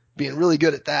being really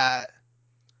good at that.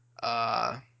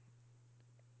 I'd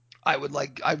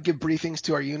give briefings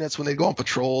to our units when they'd go on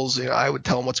patrols. You know, I would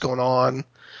tell them what's going on.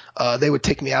 They would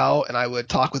take me out and I would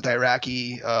talk with the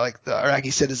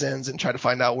Iraqi citizens and try to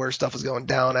find out where stuff was going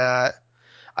down at.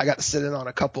 I got to sit in on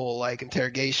a couple like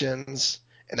interrogations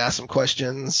and ask some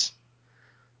questions.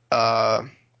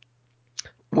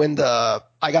 When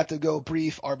I got to go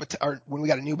brief when we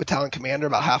got a new battalion commander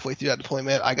about halfway through that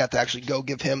deployment, I got to actually go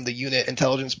give him the unit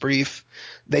intelligence brief.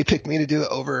 They picked me to do it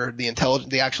over the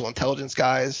actual intelligence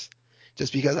guys,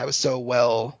 just because I was so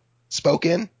well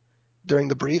spoken during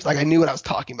the brief. Like I knew what I was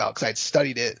talking about because I had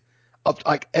studied it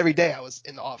like every day. I was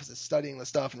in the offices studying the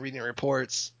stuff and reading the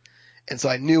reports, and so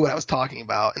I knew what I was talking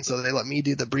about. And so they let me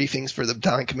do the briefings for the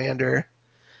battalion commander.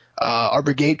 Our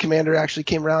brigade commander actually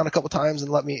came around a couple times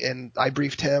and I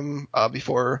briefed him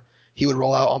before he would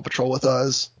roll out on patrol with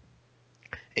us.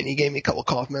 And he gave me a couple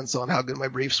compliments on how good my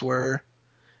briefs were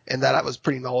and that I was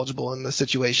pretty knowledgeable in the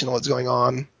situation and what's going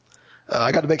on.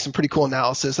 I got to make some pretty cool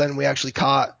analysis. Then we actually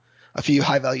caught a few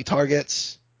high value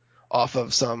targets off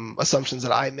of some assumptions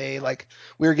that I made. Like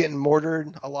we were getting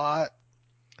mortared a lot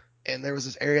and there was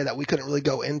this area that we couldn't really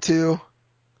go into.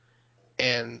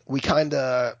 And we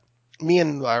me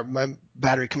and my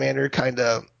battery commander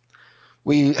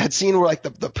we had seen where like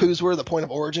the poos were, the point of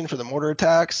origin for the mortar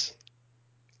attacks.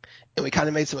 And we kind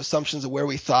of made some assumptions of where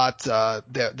we thought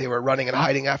they were running and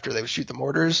hiding after they would shoot the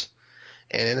mortars.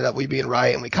 And ended up we being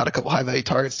right, and we caught a couple high value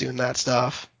targets doing that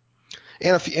stuff.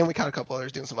 And we caught a couple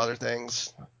others doing some other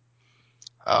things.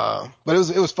 But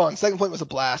it was fun. Second point was a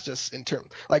blast, just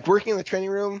like working in the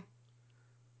training room,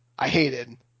 I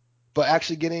hated. But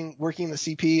actually working in the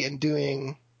CP and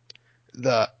doing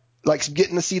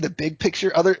getting to see the big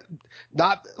picture,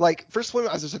 not like first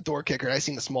deployment I was just a door kicker and I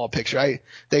seen the small picture.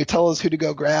 They tell us who to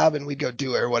go grab and we'd go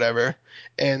do it or whatever.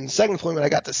 And second deployment I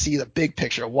got to see the big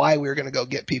picture, why we were going to go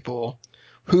get people,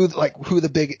 who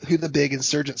the big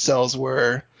insurgent cells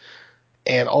were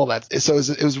and all that. So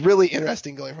it was really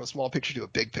interesting going from a small picture to a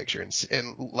big picture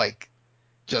and like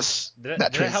just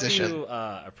that transition. Did it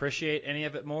help you appreciate any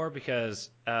of it more? Because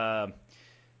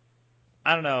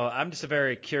I don't know. I'm just a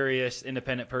very curious,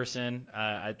 independent person.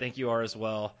 I think you are as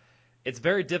well. It's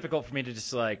very difficult for me to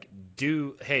just like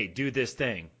do this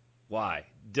thing. Why?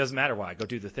 Doesn't matter why. Go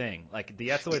do the thing. Like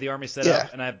that's the way the Army's set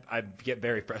up, and I get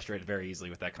very frustrated very easily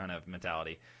with that kind of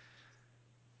mentality.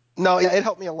 No, yeah, it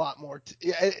helped me a lot more.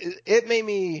 It made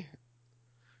me.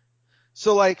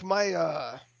 So like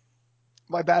my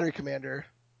battery commander,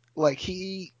 like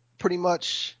he pretty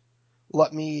much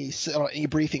let me sit on any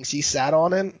briefings he sat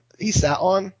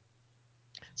on.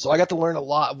 So I got to learn a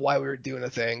lot of why we were doing the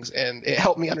things, and it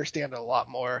helped me understand it a lot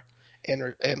more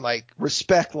and like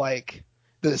respect like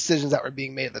the decisions that were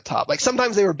being made at the top. Like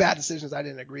sometimes they were bad decisions I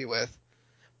didn't agree with,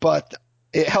 but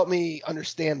it helped me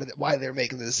understand why they were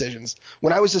making the decisions.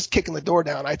 When I was just kicking the door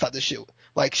down, I thought this shit,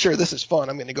 like, sure, this is fun.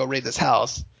 I'm going to go raid this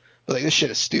house. like, this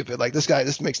shit is stupid. Like,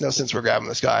 this makes no sense. We're grabbing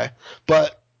this guy.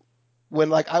 But when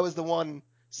like I was the one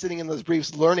sitting in those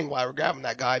briefs learning why we're grabbing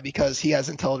that guy because he has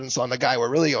intelligence on the guy we're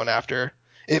really going after,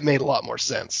 it made a lot more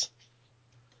sense.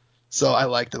 So I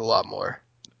liked it a lot more.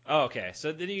 Oh, okay.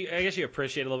 So then I guess you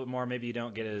appreciate it a little bit more. Maybe you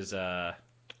don't get as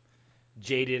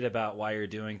jaded about why you're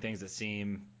doing things that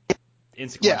seem Yeah.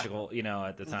 insequential,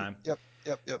 at the time. Yep.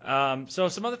 Yep. Yep. So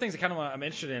some other things that kind of I'm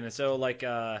interested in. So like,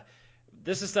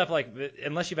 this is stuff like,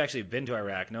 unless you've actually been to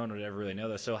Iraq, no one would ever really know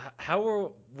this. So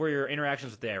how were your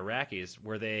interactions with the Iraqis?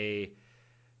 Were they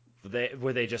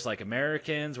just like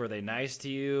Americans? Were they nice to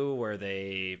you? Were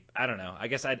they, I don't know. I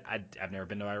guess I've never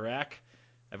been to Iraq.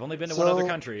 I've only been to one other So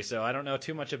country, so I don't know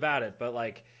too much about it. But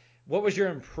like, what was your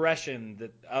impression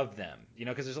of them?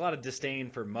 Because there's a lot of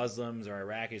disdain for Muslims or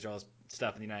Iraqis or all this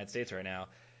stuff in the United States right now.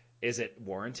 Is it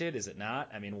warranted? Is it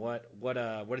not? I mean, what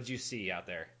did you see out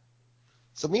there?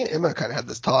 so me and Emma kind of had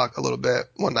this talk a little bit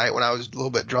one night when I was a little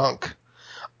bit drunk.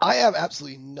 I have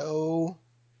absolutely no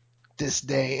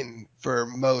disdain for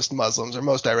most Muslims or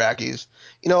most Iraqis.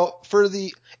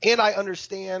 And I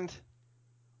understand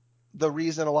the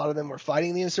reason a lot of them were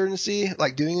fighting the insurgency,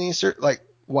 like doing like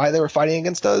why they were fighting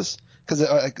against us, because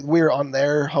like we were on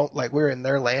their home, like we were in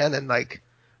their land and like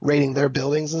raiding their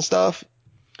buildings and stuff.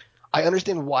 I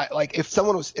understand why, like if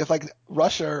like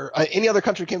Russia or any other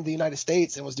country came to the United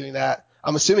States and was doing that,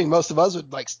 I'm assuming most of us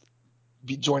would like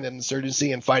be joined in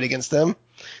insurgency and fight against them.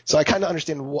 So I kind of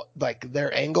understand what like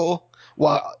their angle.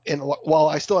 While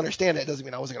I still understand it, doesn't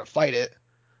mean I wasn't going to fight it.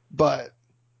 But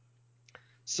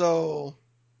so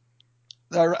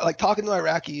like talking to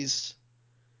Iraqis,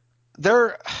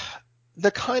 they're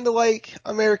they're kind of like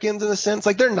Americans in a sense.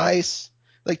 Like they're nice,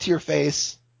 like to your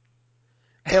face,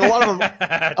 and a lot of them,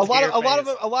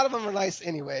 a lot of them are nice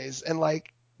anyways, and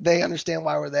like they understand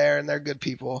why we're there and they're good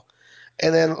people.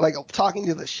 And then like talking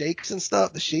to the sheikhs and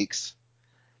stuff, the sheikhs,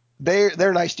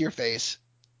 they're nice to your face.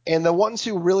 And the ones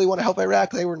who really want to help Iraq,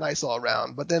 they were nice all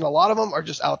around. But then a lot of them are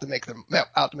just out to make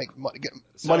money, get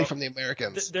money So from the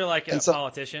Americans. they're like a And so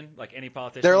politician, like any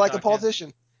politician they're you like a talk to.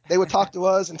 politician. They would talk to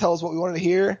us and tell us what we wanted to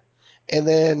hear, and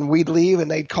then we'd leave and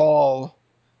they'd call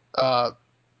uh,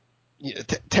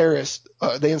 terrorists,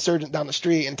 the insurgent down the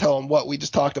street, and tell them what we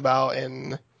just talked about,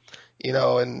 and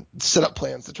and set up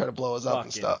plans to try to blow us up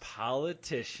and Fucking stuff.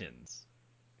 politicians.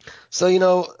 So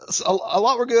a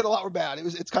lot were good, a lot were bad.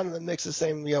 It's kind of the mix, the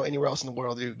same anywhere else in the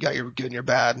world. You got your good and your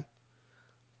bad.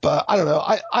 But I don't know.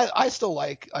 I still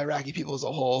like Iraqi people as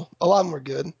a whole. A lot of them were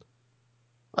good.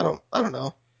 I don't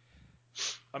know.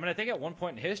 I mean, I think at one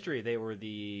point in history they were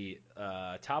the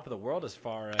top of the world as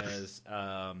far as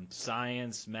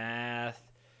science, math,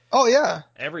 Oh yeah.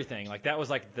 everything. Like that was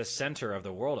like the center of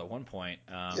the world at one point.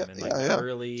 Yeah, In like yeah, the yeah.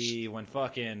 early when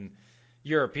fucking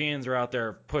Europeans were out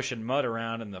there pushing mud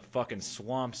around in the fucking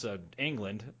swamps of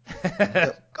England,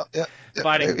 Yep. Yeah, yeah,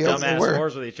 fighting they dumbass were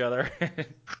wars with each other,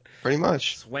 pretty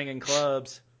much. swinging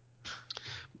clubs.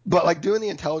 But like doing the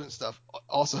intelligence stuff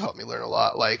also helped me learn a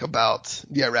lot, like about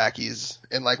the Iraqis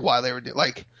and like why they were doing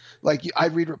like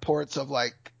I'd read reports of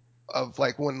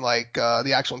when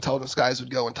the actual intelligence guys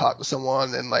would go and talk to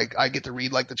someone, and like I get to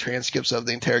read like the transcripts of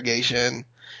the interrogation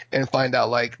and find out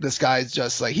like this guy's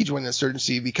just like he joined the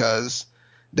insurgency because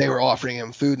they were offering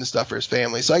him food and stuff for his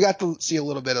family. So I got to see a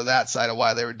little bit of that side of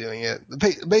why they were doing it.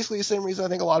 Basically the same reason I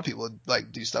think a lot of people would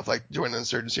like do stuff like join the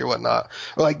insurgency or whatnot,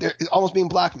 or like they're almost being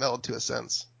blackmailed to a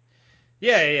sense.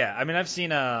 Yeah, yeah, yeah. I mean, I've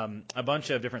seen a bunch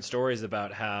of different stories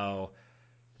about how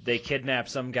they kidnap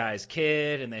some guy's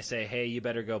kid and they say, hey, you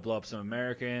better go blow up some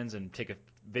Americans and take a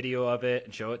video of it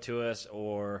and show it to us,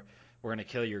 or we're going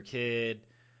to kill your kid,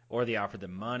 or they offer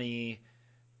them money,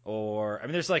 or, I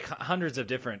mean, there's like hundreds of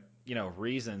different,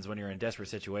 reasons when you're in a desperate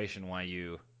situation why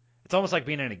it's almost like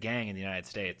being in a gang in the United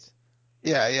States.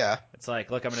 Yeah, yeah. It's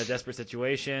like, look, I'm in a desperate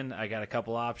situation. I got a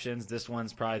couple options. This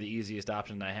one's probably the easiest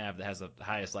option I have that has the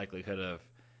highest likelihood of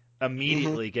Hmm.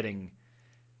 immediately getting.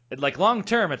 Like long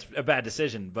term, it's a bad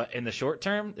decision, but in the short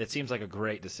term, it seems like a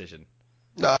great decision.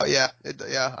 No, yeah,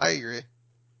 yeah, I agree.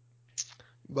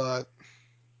 But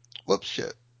whoops,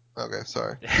 shit. Okay,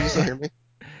 sorry. Can you still yeah, hear me?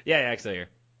 yeah, actually, here.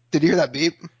 Did you hear that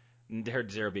beep?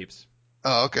 Heard zero beeps.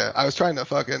 Oh, okay. I was trying to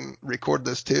fucking record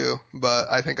this too, but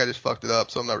I think I just fucked it up,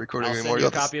 so I'm not recording I'll anymore. send you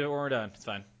a copy of it when we're done. It's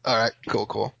fine. All right, cool,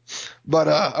 cool. But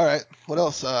all right. What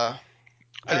else? I All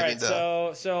didn't right, mean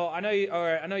to. so I know you. All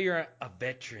right, I know you're a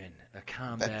veteran, a Bet.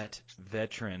 combat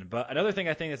veteran. But another thing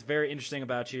I think that's very interesting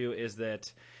about you is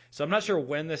that. So I'm not sure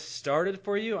when this started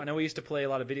for you. I know we used to play a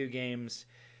lot of video games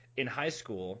in high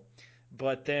school.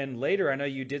 But then later, I know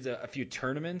you did a few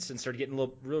tournaments and started getting a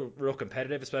little real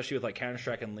competitive, especially with like Counter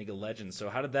Strike and League of Legends. So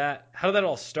how did that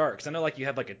all start? Because I know like you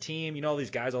had like a team, all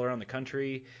these guys all around the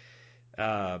country.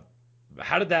 Uh,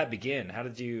 how did that begin? How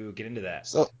did you get into that?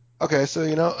 So okay, so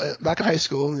back in high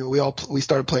school, we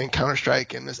started playing Counter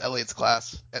Strike in Miss Elliott's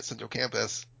class at Central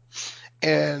Campus,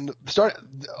 and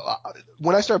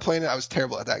when I started playing it, I was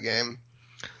terrible at that game,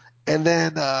 and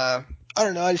then I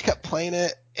don't know, I just kept playing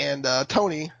it, and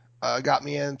Tony got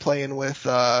me in playing with these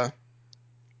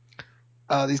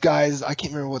guys. I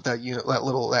can't remember what that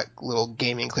little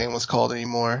gaming clan was called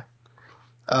anymore,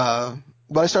 but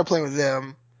I started playing with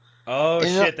them. Oh And,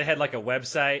 shit, they had like a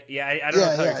website. Yeah, I don't know yeah,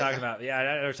 what the hell you're yeah, talking yeah. about. Yeah, I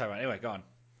know what you're talking about. Anyway, go on.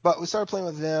 But we started playing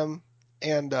with them,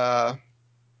 and at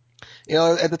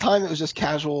the time it was just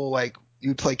casual. Like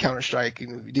you'd play Counter Strike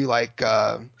and you do like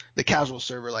the casual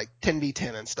server, like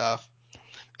 10v10 and stuff.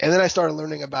 And then I started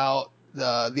learning about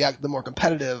the more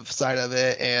competitive side of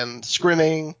it and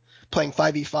scrimming, playing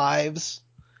 5v5s,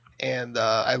 and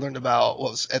I learned about what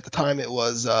was at the time it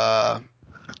was what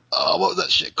was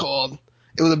that shit called?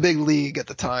 It was a big league at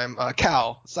the time,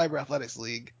 CAL, Cyber Athletics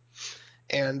League,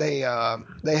 and they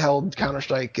held Counter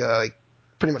Strike like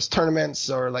pretty much tournaments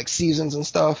or like seasons and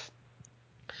stuff.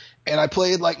 And I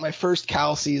played like my first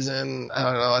Cal season. I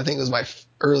don't know. I think it was my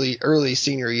early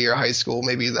senior year of high school,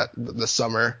 maybe the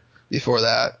summer before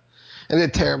that. And it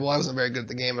did terrible. I wasn't very good at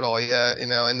the game at all yet,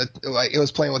 And it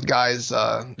was playing with guys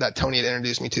that Tony had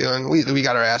introduced me to, and we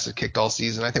got our asses kicked all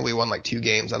season. I think we won like 2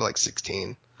 games out of like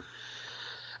 16.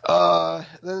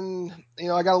 Then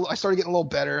I started getting a little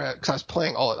better because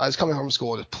I was coming home from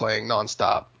school just playing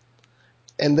nonstop.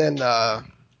 And then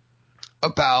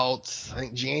about I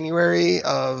think January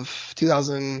of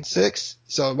 2006,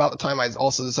 so about the time I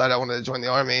also decided I wanted to join the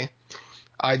Army,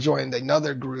 I joined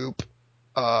another group.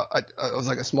 It was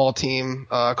like a small team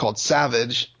called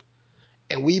Savage,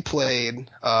 and we played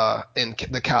in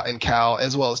Cal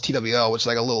as well as TWL, which is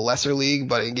like a little lesser league,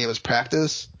 but it gave us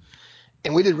practice,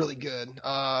 and we did really good.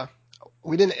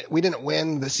 We didn't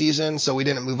win the season, so we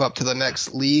didn't move up to the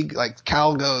next league. Like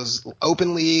Cal goes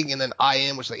Open League, and then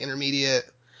IM, which is like intermediate,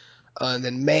 and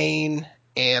then Main,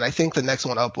 and I think the next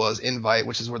one up was Invite,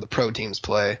 which is where the pro teams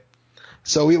play.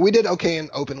 So we did okay in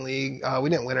Open League. We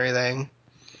didn't win anything,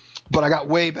 but I got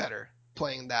way better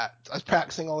playing that. I was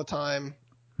practicing all the time.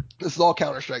 This is all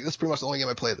Counter Strike. This is pretty much the only game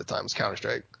I played at the time was Counter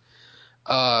Strike.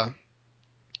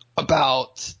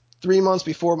 About 3 months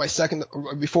before I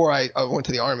went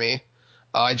to the Army,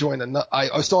 I joined I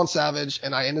was still on Savage,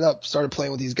 and I started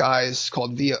playing with these guys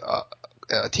called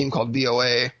a team called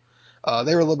VOA.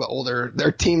 They were a little bit older.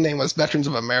 Their team name was Veterans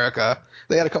of America.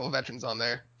 They had a couple of veterans on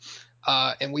there.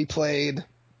 And we played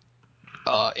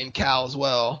in Cal as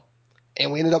well.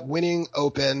 And we ended up winning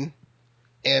Open,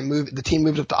 and the team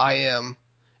moved up to IM,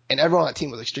 and everyone on that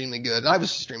team was extremely good. And I was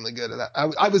extremely good at that.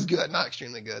 I was good, not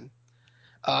extremely good.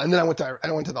 And then I went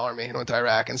to the Army and went to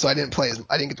Iraq, and so I didn't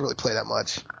get to really play that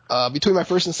much. Between my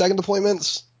first and second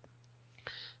deployments,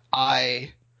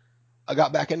 I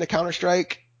got back into Counter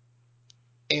Strike,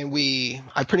 and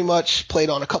I pretty much played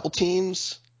on a couple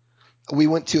teams. We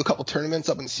went to a couple tournaments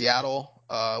up in Seattle,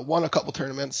 won a couple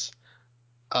tournaments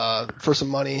for some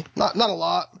money, not a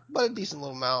lot, but a decent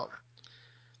little amount.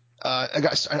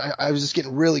 I was just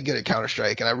getting really good at Counter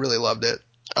Strike, and I really loved it.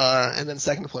 And then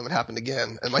second deployment happened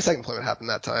again, and my second deployment happened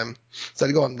that time, so I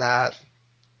had to go on that.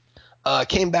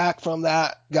 Came back from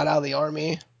that, got out of the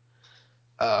Army.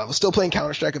 Was still playing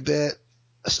Counter Strike a bit,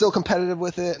 still competitive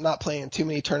with it, not playing too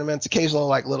many tournaments, occasional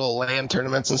like little LAN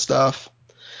tournaments and stuff.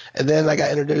 And then I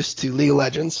got introduced to League of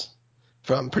Legends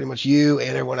from pretty much you and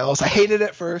everyone else. I hated it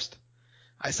at first.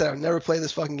 I said I would never play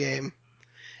this fucking game.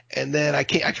 And then I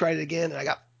tried it again, and I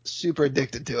got super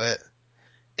addicted to it.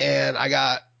 And I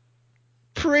got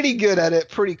pretty good at it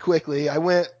pretty quickly. I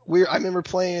remember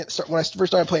playing when I first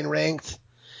started playing ranked.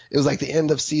 It was like the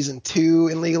end of season 2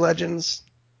 in League of Legends,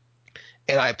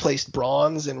 and I placed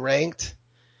bronze in ranked.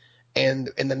 And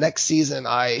in the next season,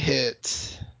 I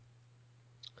hit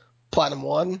Platinum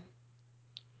 1,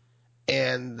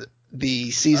 and the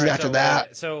All season right, after so wait a that.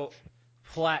 minute. So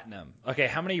platinum. Okay,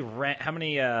 how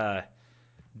many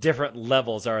different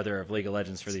levels are there of League of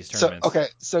Legends for these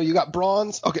tournaments? So you got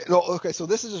bronze. Okay, no, okay. So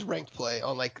this is just ranked play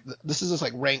on this is just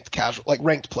like ranked casual, like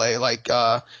ranked play. Like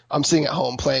I'm sitting at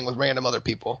home playing with random other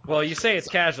people. Well, you say it's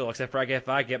casual, except for if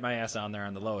I get my ass on there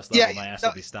on the lowest Yeah, level, my ass no,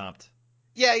 will be stomped.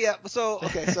 yeah. So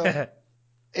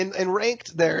in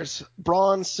ranked, there's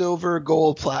bronze, silver,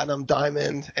 gold, platinum,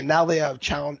 diamond, and now they have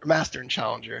master and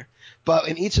challenger. But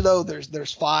in each of those,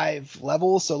 there's 5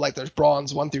 levels. So like there's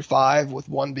bronze 1 through 5, with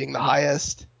 1 being the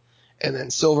highest, and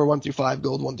then silver 1 through 5,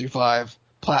 gold 1 through 5,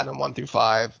 platinum 1 through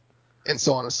 5. and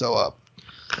so on and so up.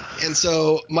 And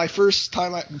so my first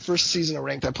season of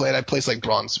ranked I placed like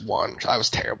bronze 1. I was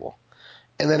terrible.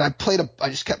 And then I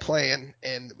just kept playing,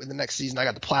 and in the next season I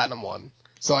got the platinum 1.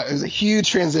 So it was a huge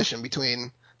transition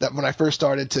between that when I first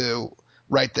started to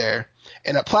right there.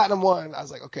 And at platinum 1, I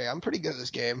was like, okay, I'm pretty good at this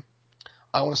game.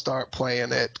 I want to start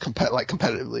playing it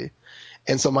competitively.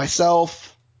 And so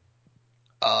myself,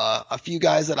 a few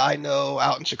guys that I know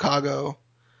out in Chicago,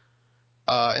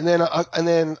 and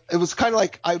then it was kind of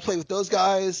like I would play with those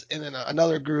guys, and then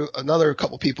another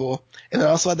couple people, and then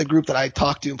I also had the group that I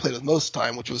talked to and played with most of the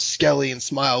time, which was Skelly and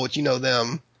Smile, which you know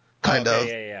them, kind of.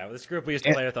 Yeah. This group we used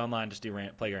to play with online, just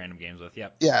play random games with.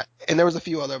 Yep. Yeah, and there was a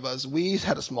few other of us. We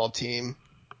had a small team,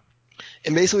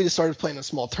 and basically just started playing in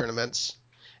small tournaments,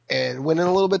 and winning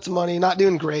a little bits of money, not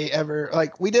doing great ever.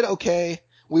 Like we did okay.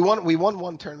 We won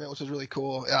one tournament, which was really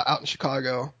cool, out in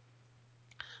Chicago.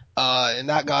 And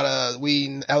that that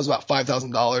was about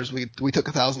 $5,000. We took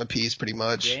 1,000 apiece pretty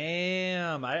much.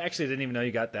 Damn, I actually didn't even know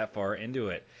you got that far into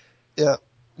it. Yeah.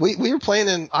 We were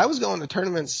playing I was going to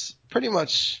tournaments pretty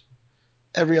much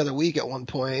every other week at one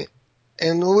point,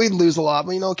 and we'd lose a lot,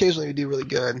 but occasionally we'd do really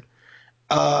good.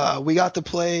 We got to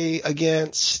play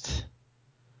against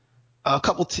a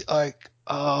couple,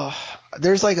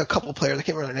 there's like a couple players, I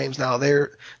can't remember their names now.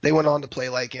 They went on to play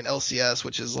like in LCS,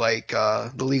 which is like,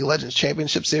 the League of Legends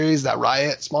Championship Series that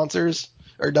Riot sponsors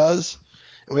or does.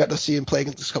 And we got to see him play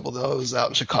against a couple of those out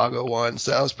in Chicago once.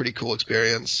 So that was a pretty cool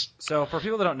experience. So for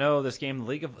people that don't know this game,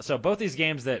 so both these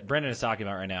games that Brendon is talking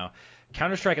about right now,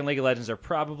 Counter-Strike and League of Legends are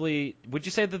probably, would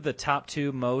you say that the top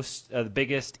two the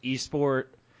biggest esport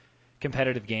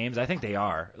competitive games? I think they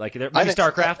are. Like maybe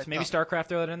StarCraft,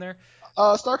 throw that in there.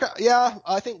 StarCraft, yeah,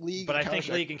 I think League. But I think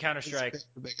League and Counter-Strike is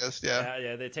the biggest, yeah.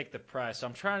 Yeah, they take the prize. So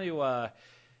I'm trying to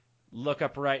look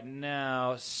up right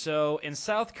now. So in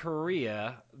South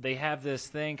Korea, they have this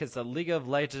thing because the League of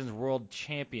Legends World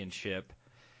Championship.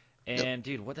 And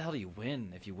dude, what the hell do you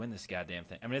win if you win this goddamn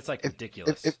thing? I mean, it's like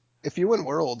ridiculous. If you win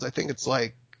Worlds, I think it's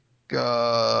like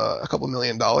a couple $1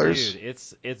 million. Dude,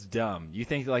 it's dumb. You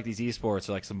think like these esports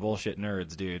are like some bullshit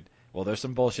nerds, dude. Well, there's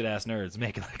some bullshit ass nerds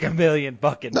making like $1 million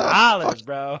fucking dollars,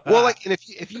 bro. Well, like, and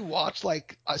if you watch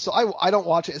like, so I don't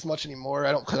watch it as much anymore.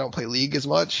 Cause I don't play League as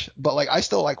much, but like I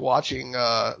still like watching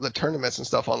the tournaments and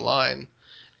stuff online.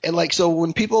 And like, so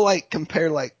when people like compare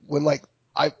like when like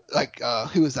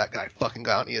who is that fucking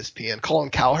guy on ESPN? Colin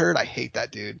Cowherd. I hate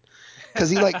that dude. Cause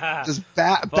he like just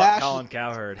Colin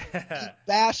Cowherd.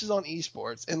 bashes on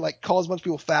esports and like calls a bunch of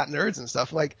people fat nerds and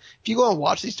stuff. Like if you go and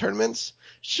watch these tournaments,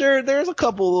 sure, there's a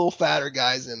couple little fatter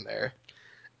guys in there.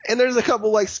 And there's a couple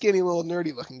like skinny little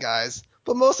nerdy looking guys,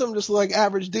 but most of them just look like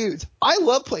average dudes. I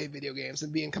love playing video games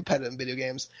and being competitive in video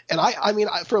games. And I mean,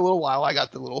 for a little while I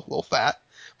got the little fat,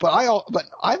 but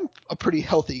I'm a pretty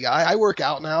healthy guy. I work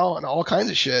out now and all kinds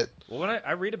of shit. Well, when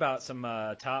I read about some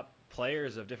top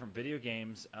players of different video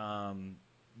games,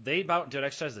 they don't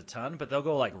exercise a ton, but they'll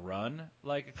go like run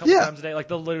like a couple times a day. Like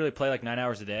they'll literally play like 9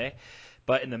 hours a day,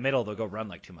 but in the middle they'll go run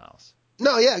like 2 miles.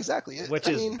 No, yeah, exactly. Which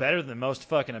is better than most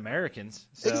fucking Americans.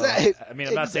 So, exactly. I mean,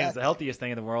 I'm not saying it's the healthiest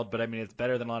thing in the world, but I mean, it's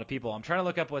better than a lot of people. I'm trying to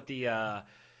look up what the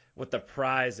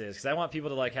prize is because I want people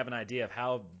to like have an idea of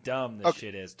how dumb this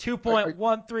shit is.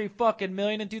 2.13 fucking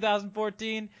million in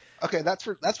 2014. Okay, that's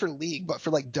for League, but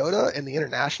for like Dota and the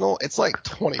International, it's like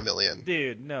 20 million.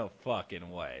 Dude, no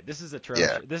fucking way. This is atrocious.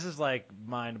 Yeah. This is like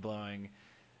mind blowing.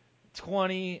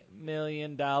 $20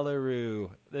 million.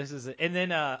 This is, and then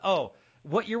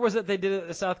what year was it they did it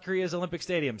at South Korea's Olympic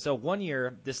Stadium? So one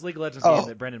year, this League of Legends game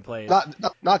that Brendon plays.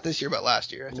 Not this year, but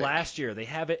last year, I think. Last year. They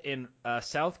have it in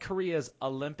South Korea's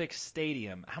Olympic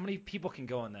Stadium. How many people can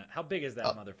go in that? How big is that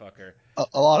motherfucker?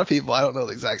 A lot of people. I don't know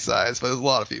the exact size, but there's a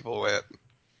lot of people went.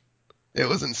 It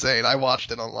was insane. I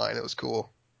watched it online. It was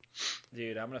cool.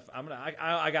 Dude,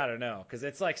 I gotta know, because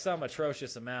it's like some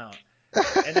atrocious amount.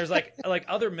 And there's like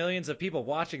other millions of people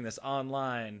watching this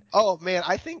online. Oh man,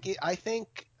 I think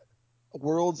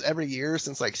Worlds every year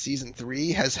since like season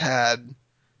 3 has had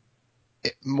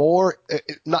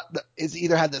it's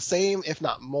either had the same if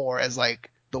not more as like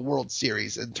the World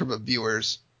Series in terms of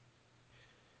viewers.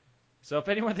 So if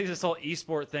anyone thinks this whole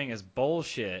esport thing is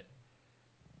bullshit,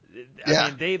 I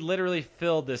mean they literally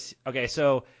filled this. Okay,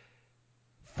 so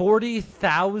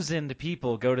 40,000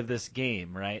 people go to this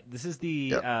game, right? This is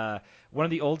the one of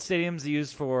the old stadiums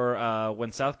used for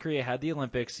when South Korea had the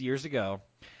Olympics years ago.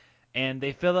 And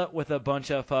they fill it with a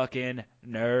bunch of fucking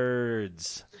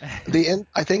nerds.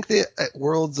 I think the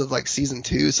Worlds of like season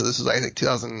 2, so this was I think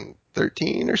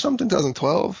 2013 or something,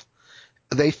 2012.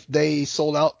 They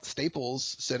sold out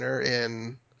Staples Center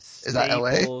is that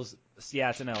LA?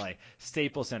 Yeah, it's in LA.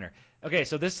 Staples Center. Okay,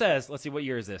 so this says, let's see, what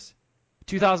year is this?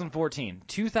 2014.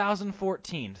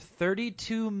 2014.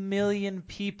 32 million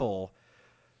people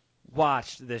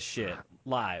watched this shit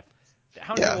live.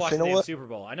 How many Yeah, people watch you the know damn what? Super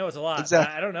Bowl? I know it's a lot, but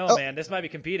Exactly. I don't know, Oh, man. This might be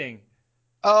competing.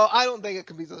 oh, I don't think it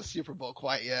competes with the Super Bowl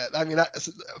quite yet. I mean,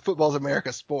 football's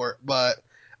America's sport, but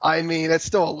I mean, it's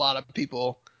still a lot of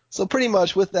people. So pretty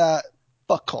much with that,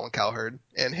 fuck Colin Cowherd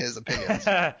and his opinions.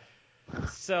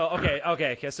 So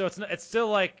okay. So it's still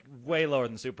like way lower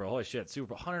than Super Bowl. Holy shit, Super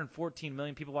Bowl. 114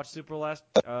 million people watched Super Bowl last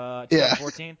Yeah,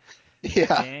 2014. yeah,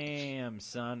 Damn,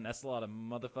 son, that's a lot of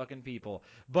motherfucking people.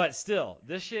 But still,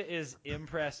 this shit is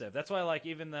impressive. That's why, like,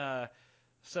 even the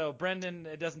so Brendon,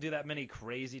 it doesn't do that many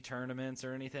crazy tournaments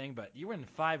or anything. But you win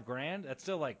 $5 grand. That's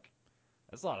still like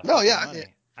that's a lot of no, fucking yeah. I mean, money.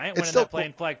 I ain't it's winning still that cool.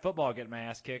 playing flag football, getting my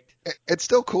ass kicked. It's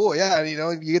still cool. Yeah, and,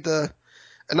 you get the.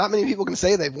 And not many people can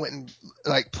say they've went and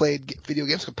like played video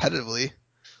games competitively.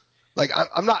 Like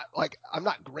I'm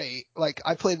not great. Like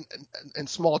I played in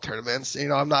small tournaments.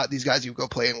 I'm not these guys who go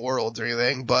play in worlds or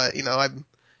anything. But Well, I've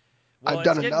it's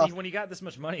done getting enough. when you got this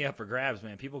much money up for grabs,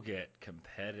 man. People get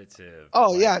competitive.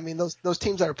 Oh yeah, I Like mean those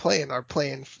teams that are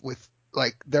playing with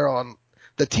like they're on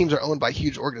the teams are owned by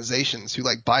huge organizations who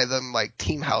like buy them like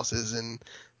team houses and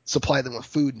supply them with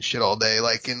food and shit all day.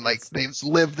 Like it's and like it's they just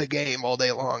live the game all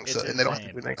day long. So it's and they don't have to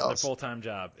insane. do anything It's their else. full time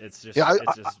job. It's Yeah, just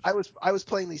it's just I was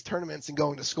playing these tournaments and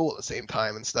going to school at the same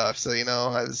time and stuff. So I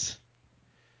was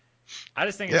I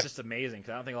just think it's yeah just amazing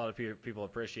because I don't think a lot of people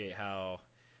appreciate how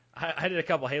I did a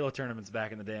couple Halo tournaments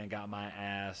back in the day and got my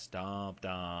ass stomped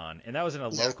on, and that was in a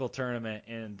yeah. local tournament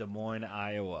in Des Moines,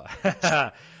 Iowa.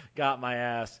 Got my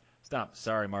ass stomped.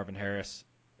 Sorry, Marvin Harris,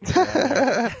 if you're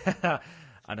out there.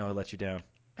 I know I let you down.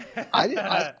 I didn't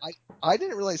I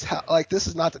didn't realize how like this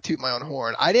is not to toot my own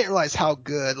horn. I didn't realize how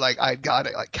good like I got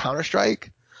at like Counter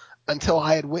Strike until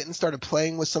I had went and started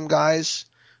playing with some guys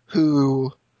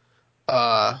who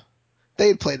uh they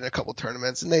had played in a couple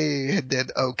tournaments and they had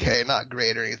did okay, not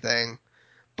great or anything.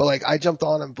 But like I jumped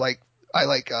on and like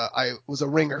I was a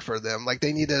ringer for them. Like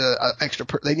they needed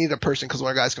they needed a person because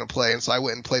one guy's gonna play, and so I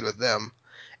went and played with them,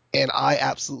 and I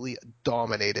absolutely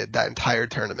dominated that entire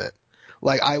tournament.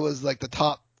 Like I was like the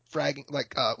top fragging,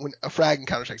 like when a frag in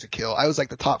Counter Strike's a kill, I was like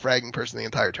the top fragging person in the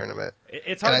entire tournament,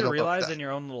 It's and hard I to don't know if realize that. in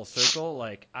your own little circle.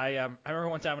 Like I remember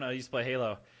one time when I used to play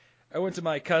Halo, I went to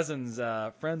my cousin's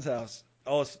friend's house.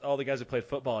 All the guys who played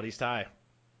football at East High.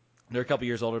 They're a couple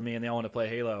years older than me, and they all want to play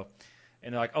Halo.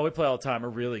 And they're like, "Oh, we play all the time. We're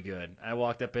really good." I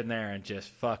walked up in there and just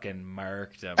fucking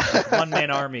murked them, like one man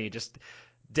army, just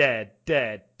dead,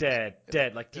 dead, dead,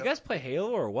 dead. Like, do you Yep. guys play Halo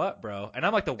or what, bro? And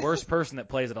I'm like the worst person that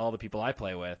plays at all the people I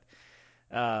play with.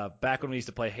 Back when we used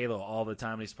to play Halo all the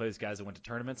time, we used to play with guys that went to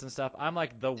tournaments and stuff. I'm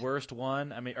like the worst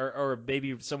one. I mean, or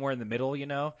maybe somewhere in the middle, you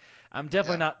know. I'm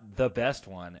definitely Yeah. not the best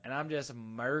one, and I'm just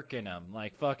murking them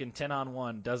like fucking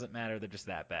 10-on-1. Doesn't matter. They're just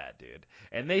that bad, dude.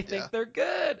 And they Yeah. think they're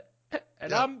good,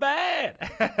 and Yep. I'm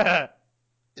bad.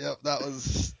 Yep. That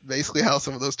was basically how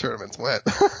some of those tournaments went.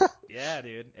 Yeah,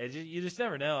 dude. You just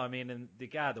never know. I mean, and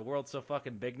the world's so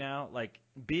fucking big now. Like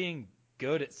being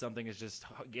good at something is just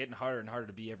getting harder and harder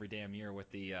to be every damn year with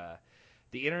the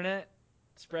internet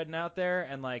spreading out there,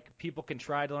 and like people can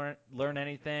try to learn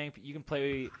anything. You can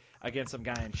play against some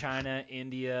guy in China,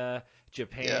 India, Yeah.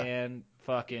 Japan,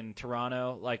 fucking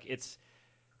Toronto. Like it's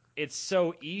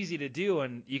so easy to do,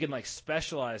 and you can like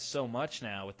specialize so much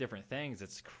now with different things.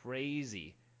 It's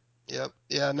crazy. Yep.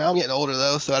 Yeah. Now I'm getting older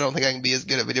though, so I don't think I can be as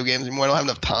good at video games anymore. I don't have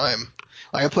enough time.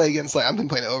 Like I play against like I've been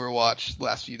playing Overwatch the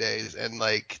last few days, and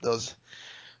like those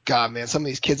God, man, some of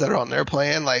these kids that are on there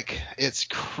playing, like, it's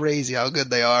crazy how good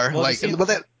they are. Well, have you Like, seen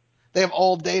but they have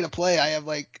all day to play. I have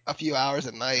like a few hours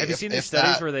at night, Have you seen these if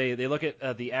studies that. where they look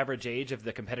at the average age of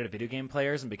the competitive video game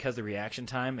players, and because the reaction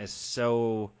time is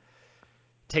so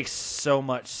takes so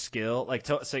much skill, like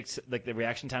the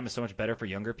reaction time is so much better for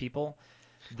younger people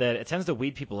that it tends to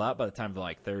weed people out by the time they're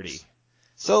like 30.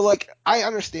 So like, I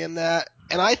understand that,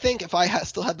 and I think if I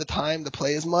still had the time to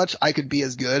play as much, I could be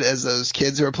as good as those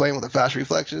kids who are playing with the fast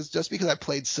reflexes. Just because I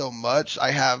played so much,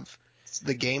 I have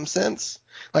the game sense.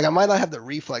 Like, I might not have the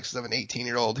reflexes of an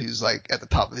 18-year-old who's like at the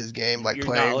top of his game, like Your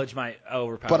playing. knowledge might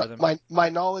overpower But them. my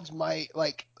knowledge might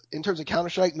like in terms of Counter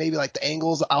Strike, maybe like the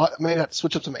angles. I maybe have to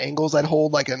switch up some angles I'd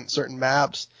hold like in certain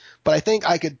maps. But I think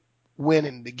I could win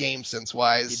in the game sense You'd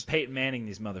wise. Peyton Manning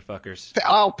these motherfuckers.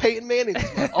 I'll Peyton Manning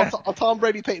these I'll Tom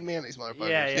Brady Peyton Manning these Yeah, motherfuckers.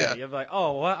 yeah. Yeah, You're like,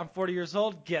 oh, what? I'm 40 years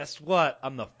old. Guess what?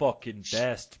 I'm the fucking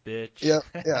best, bitch. yeah,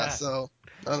 yeah. So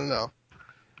I don't know.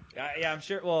 Yeah, I'm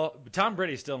sure. Well, Tom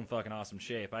Brady's still in fucking awesome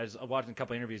shape. I was watching a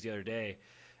couple interviews the other day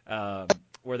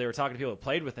where they were talking to people that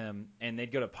played with him, and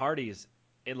they'd go to parties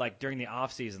like during the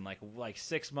off season, like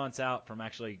 6 months out from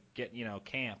actually getting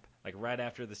camp, like right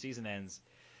after the season ends.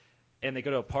 and they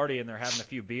go to a party and they're having a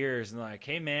few beers and they're like,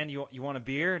 "Hey man, you want a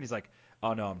beer?" And he's like,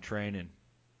 "Oh no, I'm training."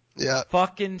 Yeah,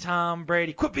 Fucking Tom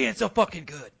Brady, quit being so fucking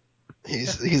good.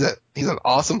 he's an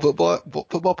awesome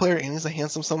football player, and he's a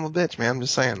handsome son of a bitch, man. I'm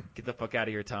just saying. Get the fuck out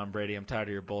of here, Tom Brady. I'm tired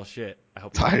of your bullshit. I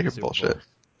hope you don't Tired win of the your Super Bowl. bullshit.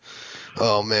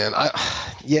 Oh man, I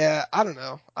don't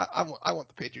know. I want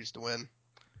the Patriots to win.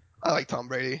 I like Tom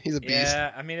Brady. He's a beast.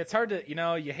 Yeah, I mean, it's hard to,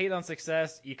 you hate on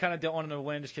success. You kind of don't want him to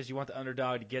win just because you want the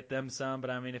underdog to get them some. But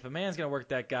I mean, if a man's going to work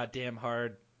that goddamn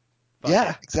hard, fuck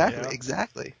Yeah, it. exactly,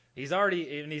 exactly. He's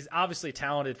obviously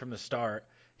talented from the start.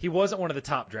 He wasn't one of the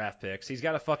top draft picks. He's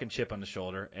got a fucking chip on his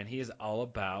shoulder, and he is all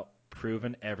about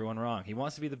proving everyone wrong. He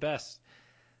wants to be the best.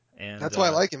 And That's why I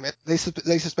like him, man. They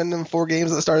suspended him 4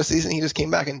 games at the start of the season. He just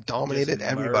came back and just dominated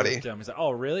everybody. murked him. He's like,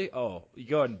 oh, really? Oh, you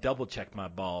go ahead and double check my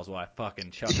balls while I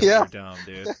fucking chuck them Yeah. through dome,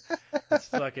 dude. It's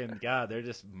fucking, God, they're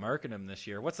just murking him this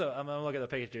year. I'm going to look at the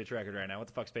Patriots record right now. What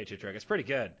the fuck's Patriots record? It's pretty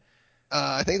good.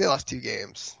 I think they lost 2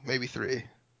 games, maybe 3. I'm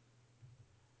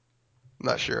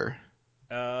not sure.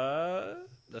 Uh,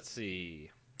 let's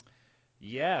see.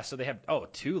 Yeah, so they have,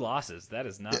 2 losses. That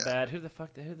is not Yeah. bad. Who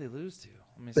did they lose to?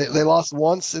 Let me They see. lost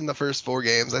once in the first 4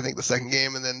 games. I think the second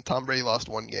game, and then Tom Brady lost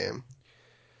 1 game.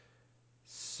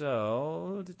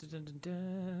 So,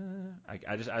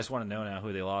 I just want to know now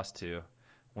who they lost to.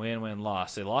 Win,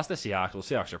 loss. They lost the Seahawks. Well,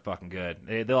 Seahawks are fucking good.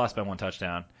 They lost by 1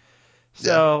 touchdown. Yeah.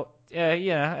 So, yeah,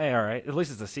 hey, all right. At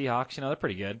least it's the Seahawks. They're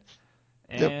pretty good.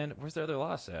 Yep. And where's their other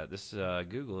loss at? This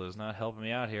Google is not helping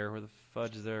me out here. Where the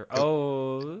fudge is there?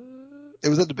 Oh, It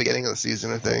was at the beginning of the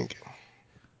season, I think.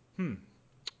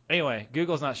 Anyway,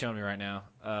 Google's not showing me right now.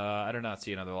 I do not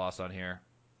see another loss on here.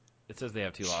 It says they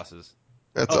have 2 losses.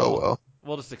 That's Oh oh well, well.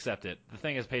 we'll just accept it. The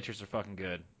thing is, Patriots are fucking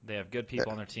good. They have good Yeah.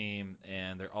 people on their team,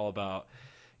 and they're all about.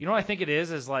 You know what I think it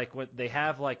is like what they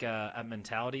have like a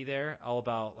mentality there, all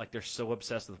about like they're so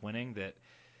obsessed with winning that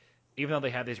even though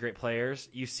they have these great players,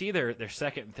 you see their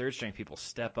second and third string people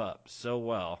step up so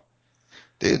well.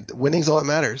 Dude, winning's all that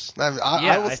matters. I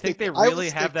Yeah, will I think stick. they I will really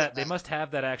have stick to that. They that. must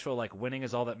have that actual like winning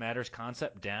is all that matters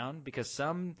concept down because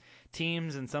some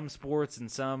teams and some sports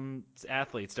and some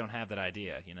athletes don't have that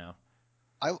idea.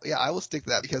 I will stick to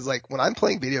that because like when I'm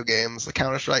playing video games, like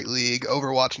Counter-Strike League,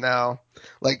 Overwatch now,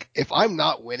 like if I'm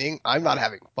not winning, I'm not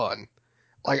having fun.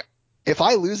 Like if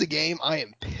I lose a game, I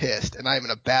am pissed and I'm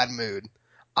in a bad mood.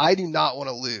 I do not want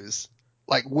to lose.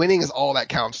 Like winning is all that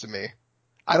counts to me.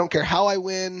 I don't care how I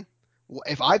win.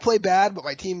 If I play bad but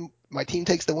my team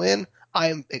takes the win, I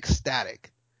am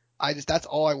ecstatic. That's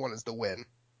all I want is the win.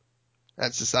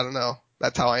 That's just I don't know.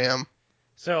 That's how I am.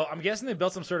 So I'm guessing they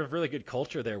built some sort of really good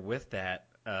culture there with that,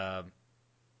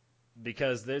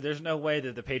 because there's no way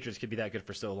that the Patriots could be that good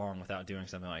for so long without doing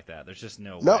something like that. There's just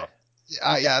no No,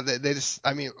 way. yeah, they just,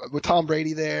 I mean, with Tom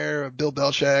Brady there, Bill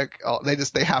Belichick,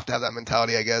 they have to have that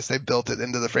mentality, I guess. They built it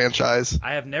into the franchise.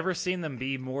 I have never seen them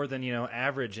be more than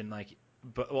average in like.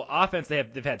 But offense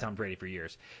they've had Tom Brady for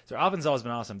years, so their offense has always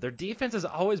been awesome. Their defense has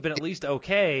always been at least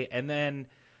okay, and then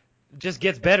just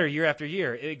gets better year after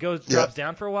year. It Yeah. drops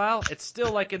down for a while. It's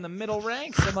still like in the middle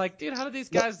ranks. I'm like, dude, how did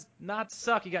these No, guys not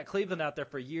suck? You got Cleveland out there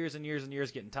for years and years and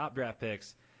years getting top draft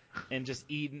picks and just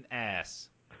eating ass.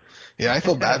 yeah, I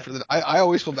feel bad for I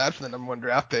always feel bad for the number 1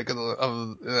 draft pick of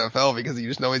the NFL because you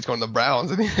just know he's going to the Browns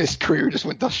and his career just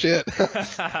went to shit.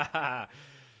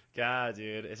 God,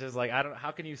 dude, it's just like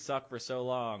how can you suck for so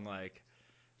long? Like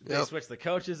they Yep. switch the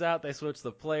coaches out, they switch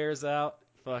the players out.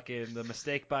 Fucking the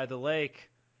mistake by the lake.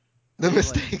 The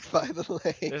Cleveland. mistake by the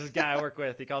lake. There's a guy I work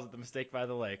with. He calls it the mistake by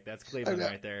the lake. That's I've, Cleveland ne-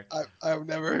 right there. I've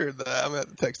never heard that. I'm going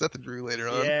to text that to Drew later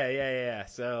on. Yeah.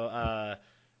 So,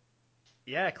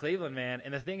 yeah, Cleveland, man.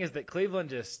 And the thing is that Cleveland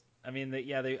just, I mean,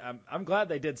 I'm glad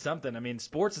they did something. I mean,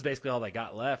 sports is basically all they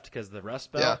got left because the Rust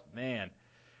Yeah. Belt, man.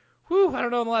 Whew, I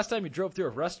don't know when the last time you drove through a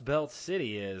Rust Belt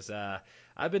city is.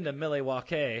 I've been to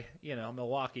Milwaukee,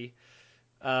 Milwaukee.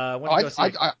 Went Oh, to go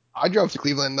see. I drove to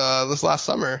Cleveland this last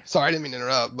summer. Sorry, I didn't mean to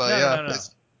interrupt, but yeah, No.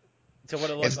 So what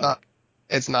it looked it's not like?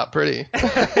 it's not pretty.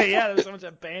 Yeah, there's so much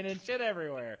abandoned shit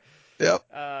everywhere. Yep.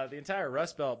 The entire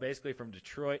Rust Belt, basically from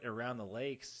Detroit and around the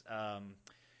lakes.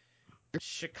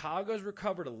 Chicago's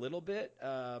recovered a little bit,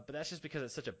 but that's just because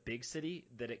it's such a big city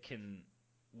that it can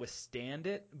withstand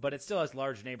it. But it still has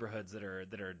large neighborhoods that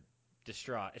are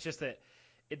distraught. It's just that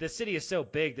the city is so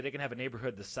big that it can have a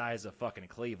neighborhood the size of fucking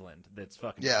Cleveland that's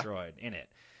fucking Yeah. destroyed in it.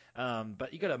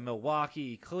 But you go to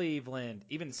Milwaukee, Cleveland,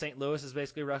 even St. Louis is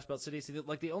basically a Rust Belt city. So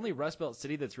like the only Rust Belt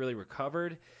city that's really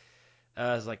recovered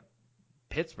is like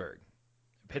Pittsburgh.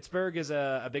 Pittsburgh is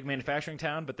a big manufacturing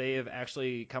town, but they have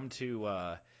actually come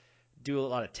to do a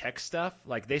lot of tech stuff.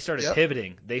 Like they started Yep.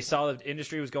 pivoting. They saw the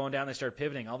industry was going down. They started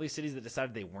pivoting. All these cities that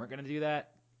decided they weren't going to do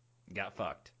that got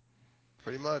fucked.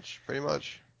 Pretty much. Pretty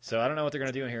much. So I don't know what they're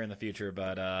gonna do here in the future,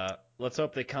 but let's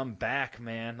hope they come back,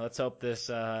 man. Let's hope this.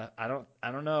 I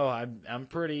don't know. I'm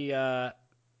pretty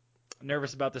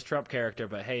nervous about this Trump character,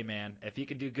 but hey, man, if you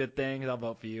can do good things, I'll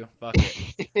vote for you. Fuck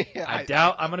it. Yeah, I I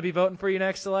doubt I'm gonna be voting for you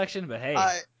next election, but hey,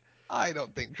 I I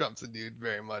don't think Trump's a dude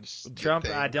very much good Trump,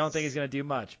 I don't think he's things. going to do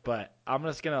much, but I'm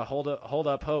just going to hold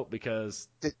up hope because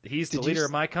Did, he's the did you leader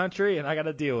of my country and I got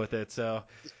to deal with it. So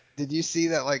did you see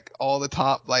that like all the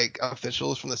top like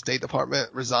officials from the State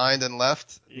Department resigned and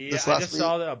left yeah, this I last just week?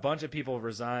 saw that a bunch of people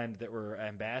resigned that were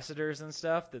ambassadors and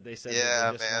stuff that they said that they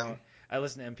Yeah, just man. won't. I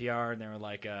listened to NPR and they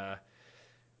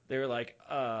were like,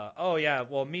 oh yeah,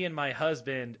 well me and my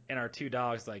husband and our two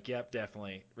dogs, like, yep,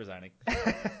 definitely resigning.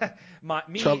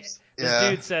 This Yeah,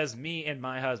 dude says me and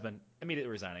my husband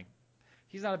immediately resigning.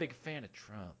 He's not a big fan of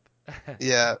Trump.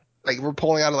 yeah. Like we're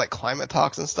pulling out of like climate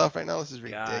talks and stuff right now. This is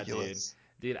God, dude. ridiculous.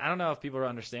 Dude, I don't know if people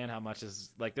understand how much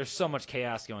is like. There's so much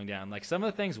chaos going down. Like some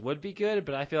of the things would be good,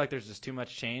 but I feel like there's just too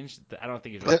much change. That I don't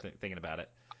think he's really thinking about it.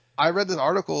 I read this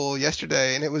article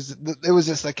yesterday, and it was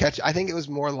just a catchy. I think it was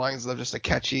more lines of just a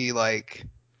catchy like.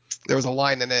 There was a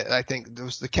line in it, and I think there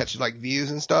was the catchy like views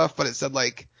and stuff. But it said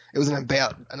like it was an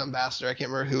ambassador. I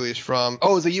can't remember who he was from.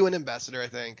 Oh, it was a UN ambassador, I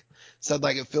think. Said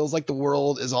like it feels like the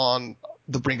world is on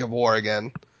the brink of war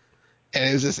again,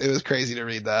 and it was crazy to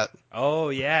read that. Oh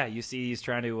yeah, you see, he's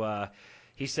trying to.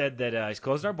 He said that he's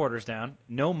closing our borders down.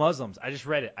 No Muslims. I just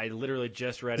read it. I literally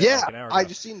just read it Yeah, like an hour I ago.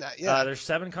 just seen that. Yeah, There's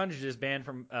 7 countries just banned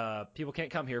from. People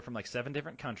can't come here from like 7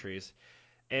 different countries.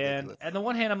 And ridiculous. on the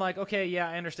one hand, I'm like, okay, yeah,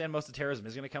 I understand most of terrorism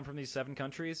is going to come from these 7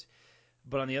 countries.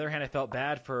 But on the other hand, I felt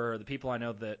bad for the people I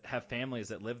know that have families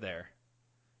that live there,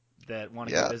 that want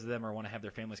to come Yeah, visit them or want to have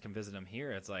their families come visit them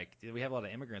here. It's like, dude, we have a lot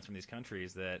of immigrants from these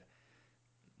countries that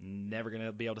never going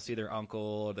to be able to see their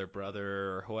uncle or their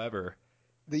brother or whoever.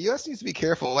 the U.S. needs to be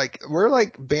careful. Like we're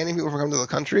like banning people from coming to the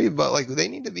country, but like they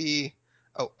need to be.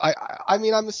 Oh, I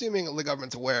mean, I'm assuming the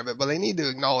government's aware of it, but they need to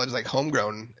acknowledge like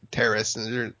homegrown terrorists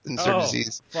and Oh,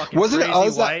 insurgencies. fucking Wasn't it crazy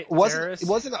us that white wasn't terrorists.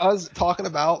 wasn't us talking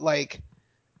about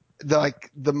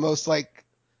the most like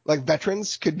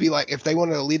veterans could be like if they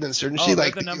wanted to lead an insurgency Oh, they're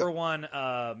like the number one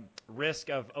risk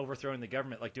of overthrowing the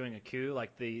government, like doing a coup.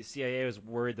 Like the CIA was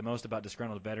worried the most about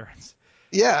disgruntled veterans.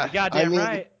 yeah, You're I goddamn mean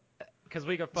right, because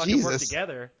we could fucking work Jesus,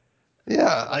 together. yeah,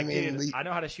 I Like, mean dude, I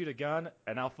know how to shoot a gun,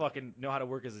 and I'll fucking know how to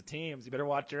work as a team. So you better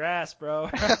watch your ass, bro.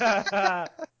 oh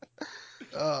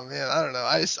man, I don't know.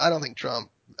 I don't think Trump.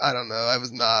 I don't know. I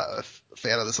was not a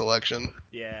fan of this election.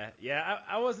 Yeah.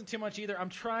 I wasn't too much either. I'm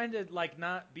trying to like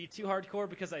not be too hardcore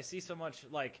because I see so much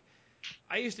like.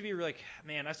 I used to be like,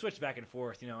 man, I switched back and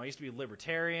forth. You know, I used to be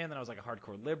libertarian, then I was like a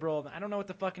hardcore liberal. I don't know what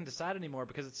to fucking decide anymore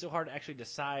because it's so hard to actually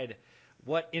decide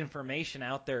what information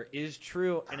out there is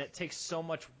true, and it takes so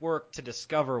much work to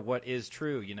discover what is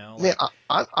true. You know, Man,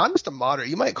 like, I'm just a moderate.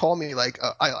 You might call me like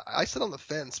I sit on the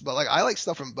fence, but like I like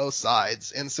stuff from both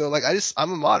sides, and so like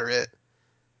I'm a moderate.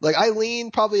 Like I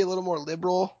lean probably a little more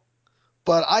liberal,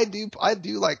 but I do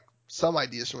like some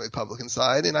ideas from the Republican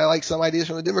side, and I like some ideas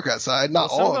from the Democrat side. well,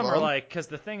 Not some of all of them are them. like, because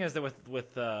the thing is that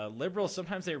with liberals,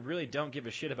 sometimes they really don't give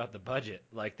a shit about the budget.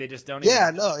 Like, they just don't even.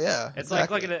 Yeah, no, yeah, It's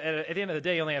like, exactly. at the end of the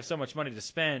day, you only have so much money to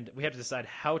spend. We have to decide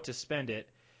how to spend it.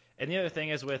 And the other thing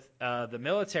is with the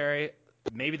military,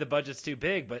 maybe the budget's too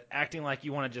big, but acting like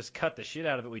you want to just cut the shit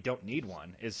out of it, we don't need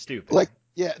one, is stupid. Like,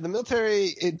 yeah, the military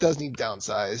it does need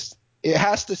downsized. It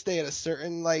has to stay at a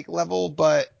certain like level,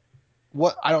 but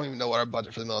what I don't even know what our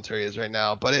budget for the military is right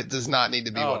now, but it does not need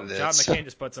to be what Oh, it John is. McCain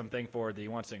just put something forward that he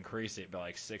wants to increase it by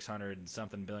like 600 and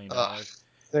something billion Ugh, dollars,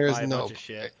 there's buy a no bunch of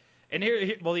shit. point.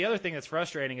 And well, the other thing that's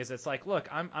frustrating is it's like, look,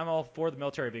 I'm all for the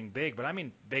military being big, but I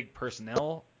mean big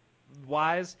personnel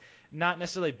wise, not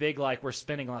necessarily big like we're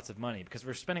spending lots of money because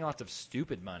we're spending lots of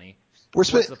stupid money. We're What's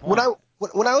spent the when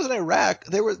point? I was in Iraq,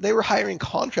 they were hiring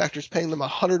contractors, paying them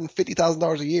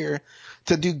 $150,000 a year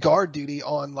to do guard duty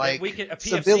on That like a PFC could do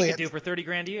civilians. for 30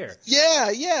 grand a year.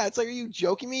 Yeah. It's like, are you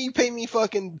joking me? You pay me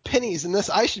fucking pennies, and this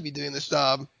I should be doing this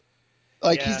job.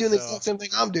 Like he's Yeah, doing the so exact same thing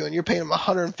I'm doing. You're paying him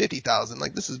 150,000.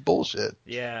 Like this is bullshit.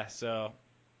 yeah, so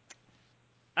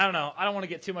I don't know. I don't want to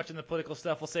get too much into political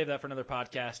stuff. We'll save that for another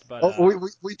podcast. But Oh,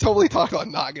 we totally talked about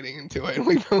not getting into it.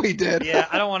 We did. yeah,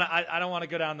 I don't want to. I don't want to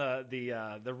go down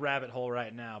the rabbit hole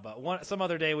right now. But some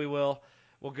other day we will.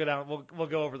 We'll go down. We'll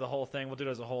go over the whole thing. We'll do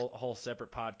it as a whole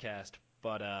separate podcast.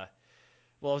 But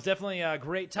well, it was definitely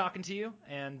great talking to you,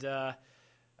 and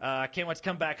I can't wait to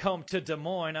come back home to Des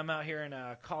Moines. I'm out here in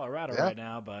Colorado Yeah. right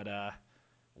now, but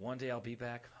one day I'll be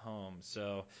back home.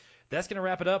 So that's gonna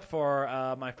wrap it up for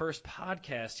my first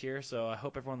podcast here. So I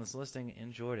hope everyone that's listening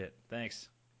enjoyed it. Thanks.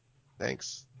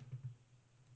 Thanks.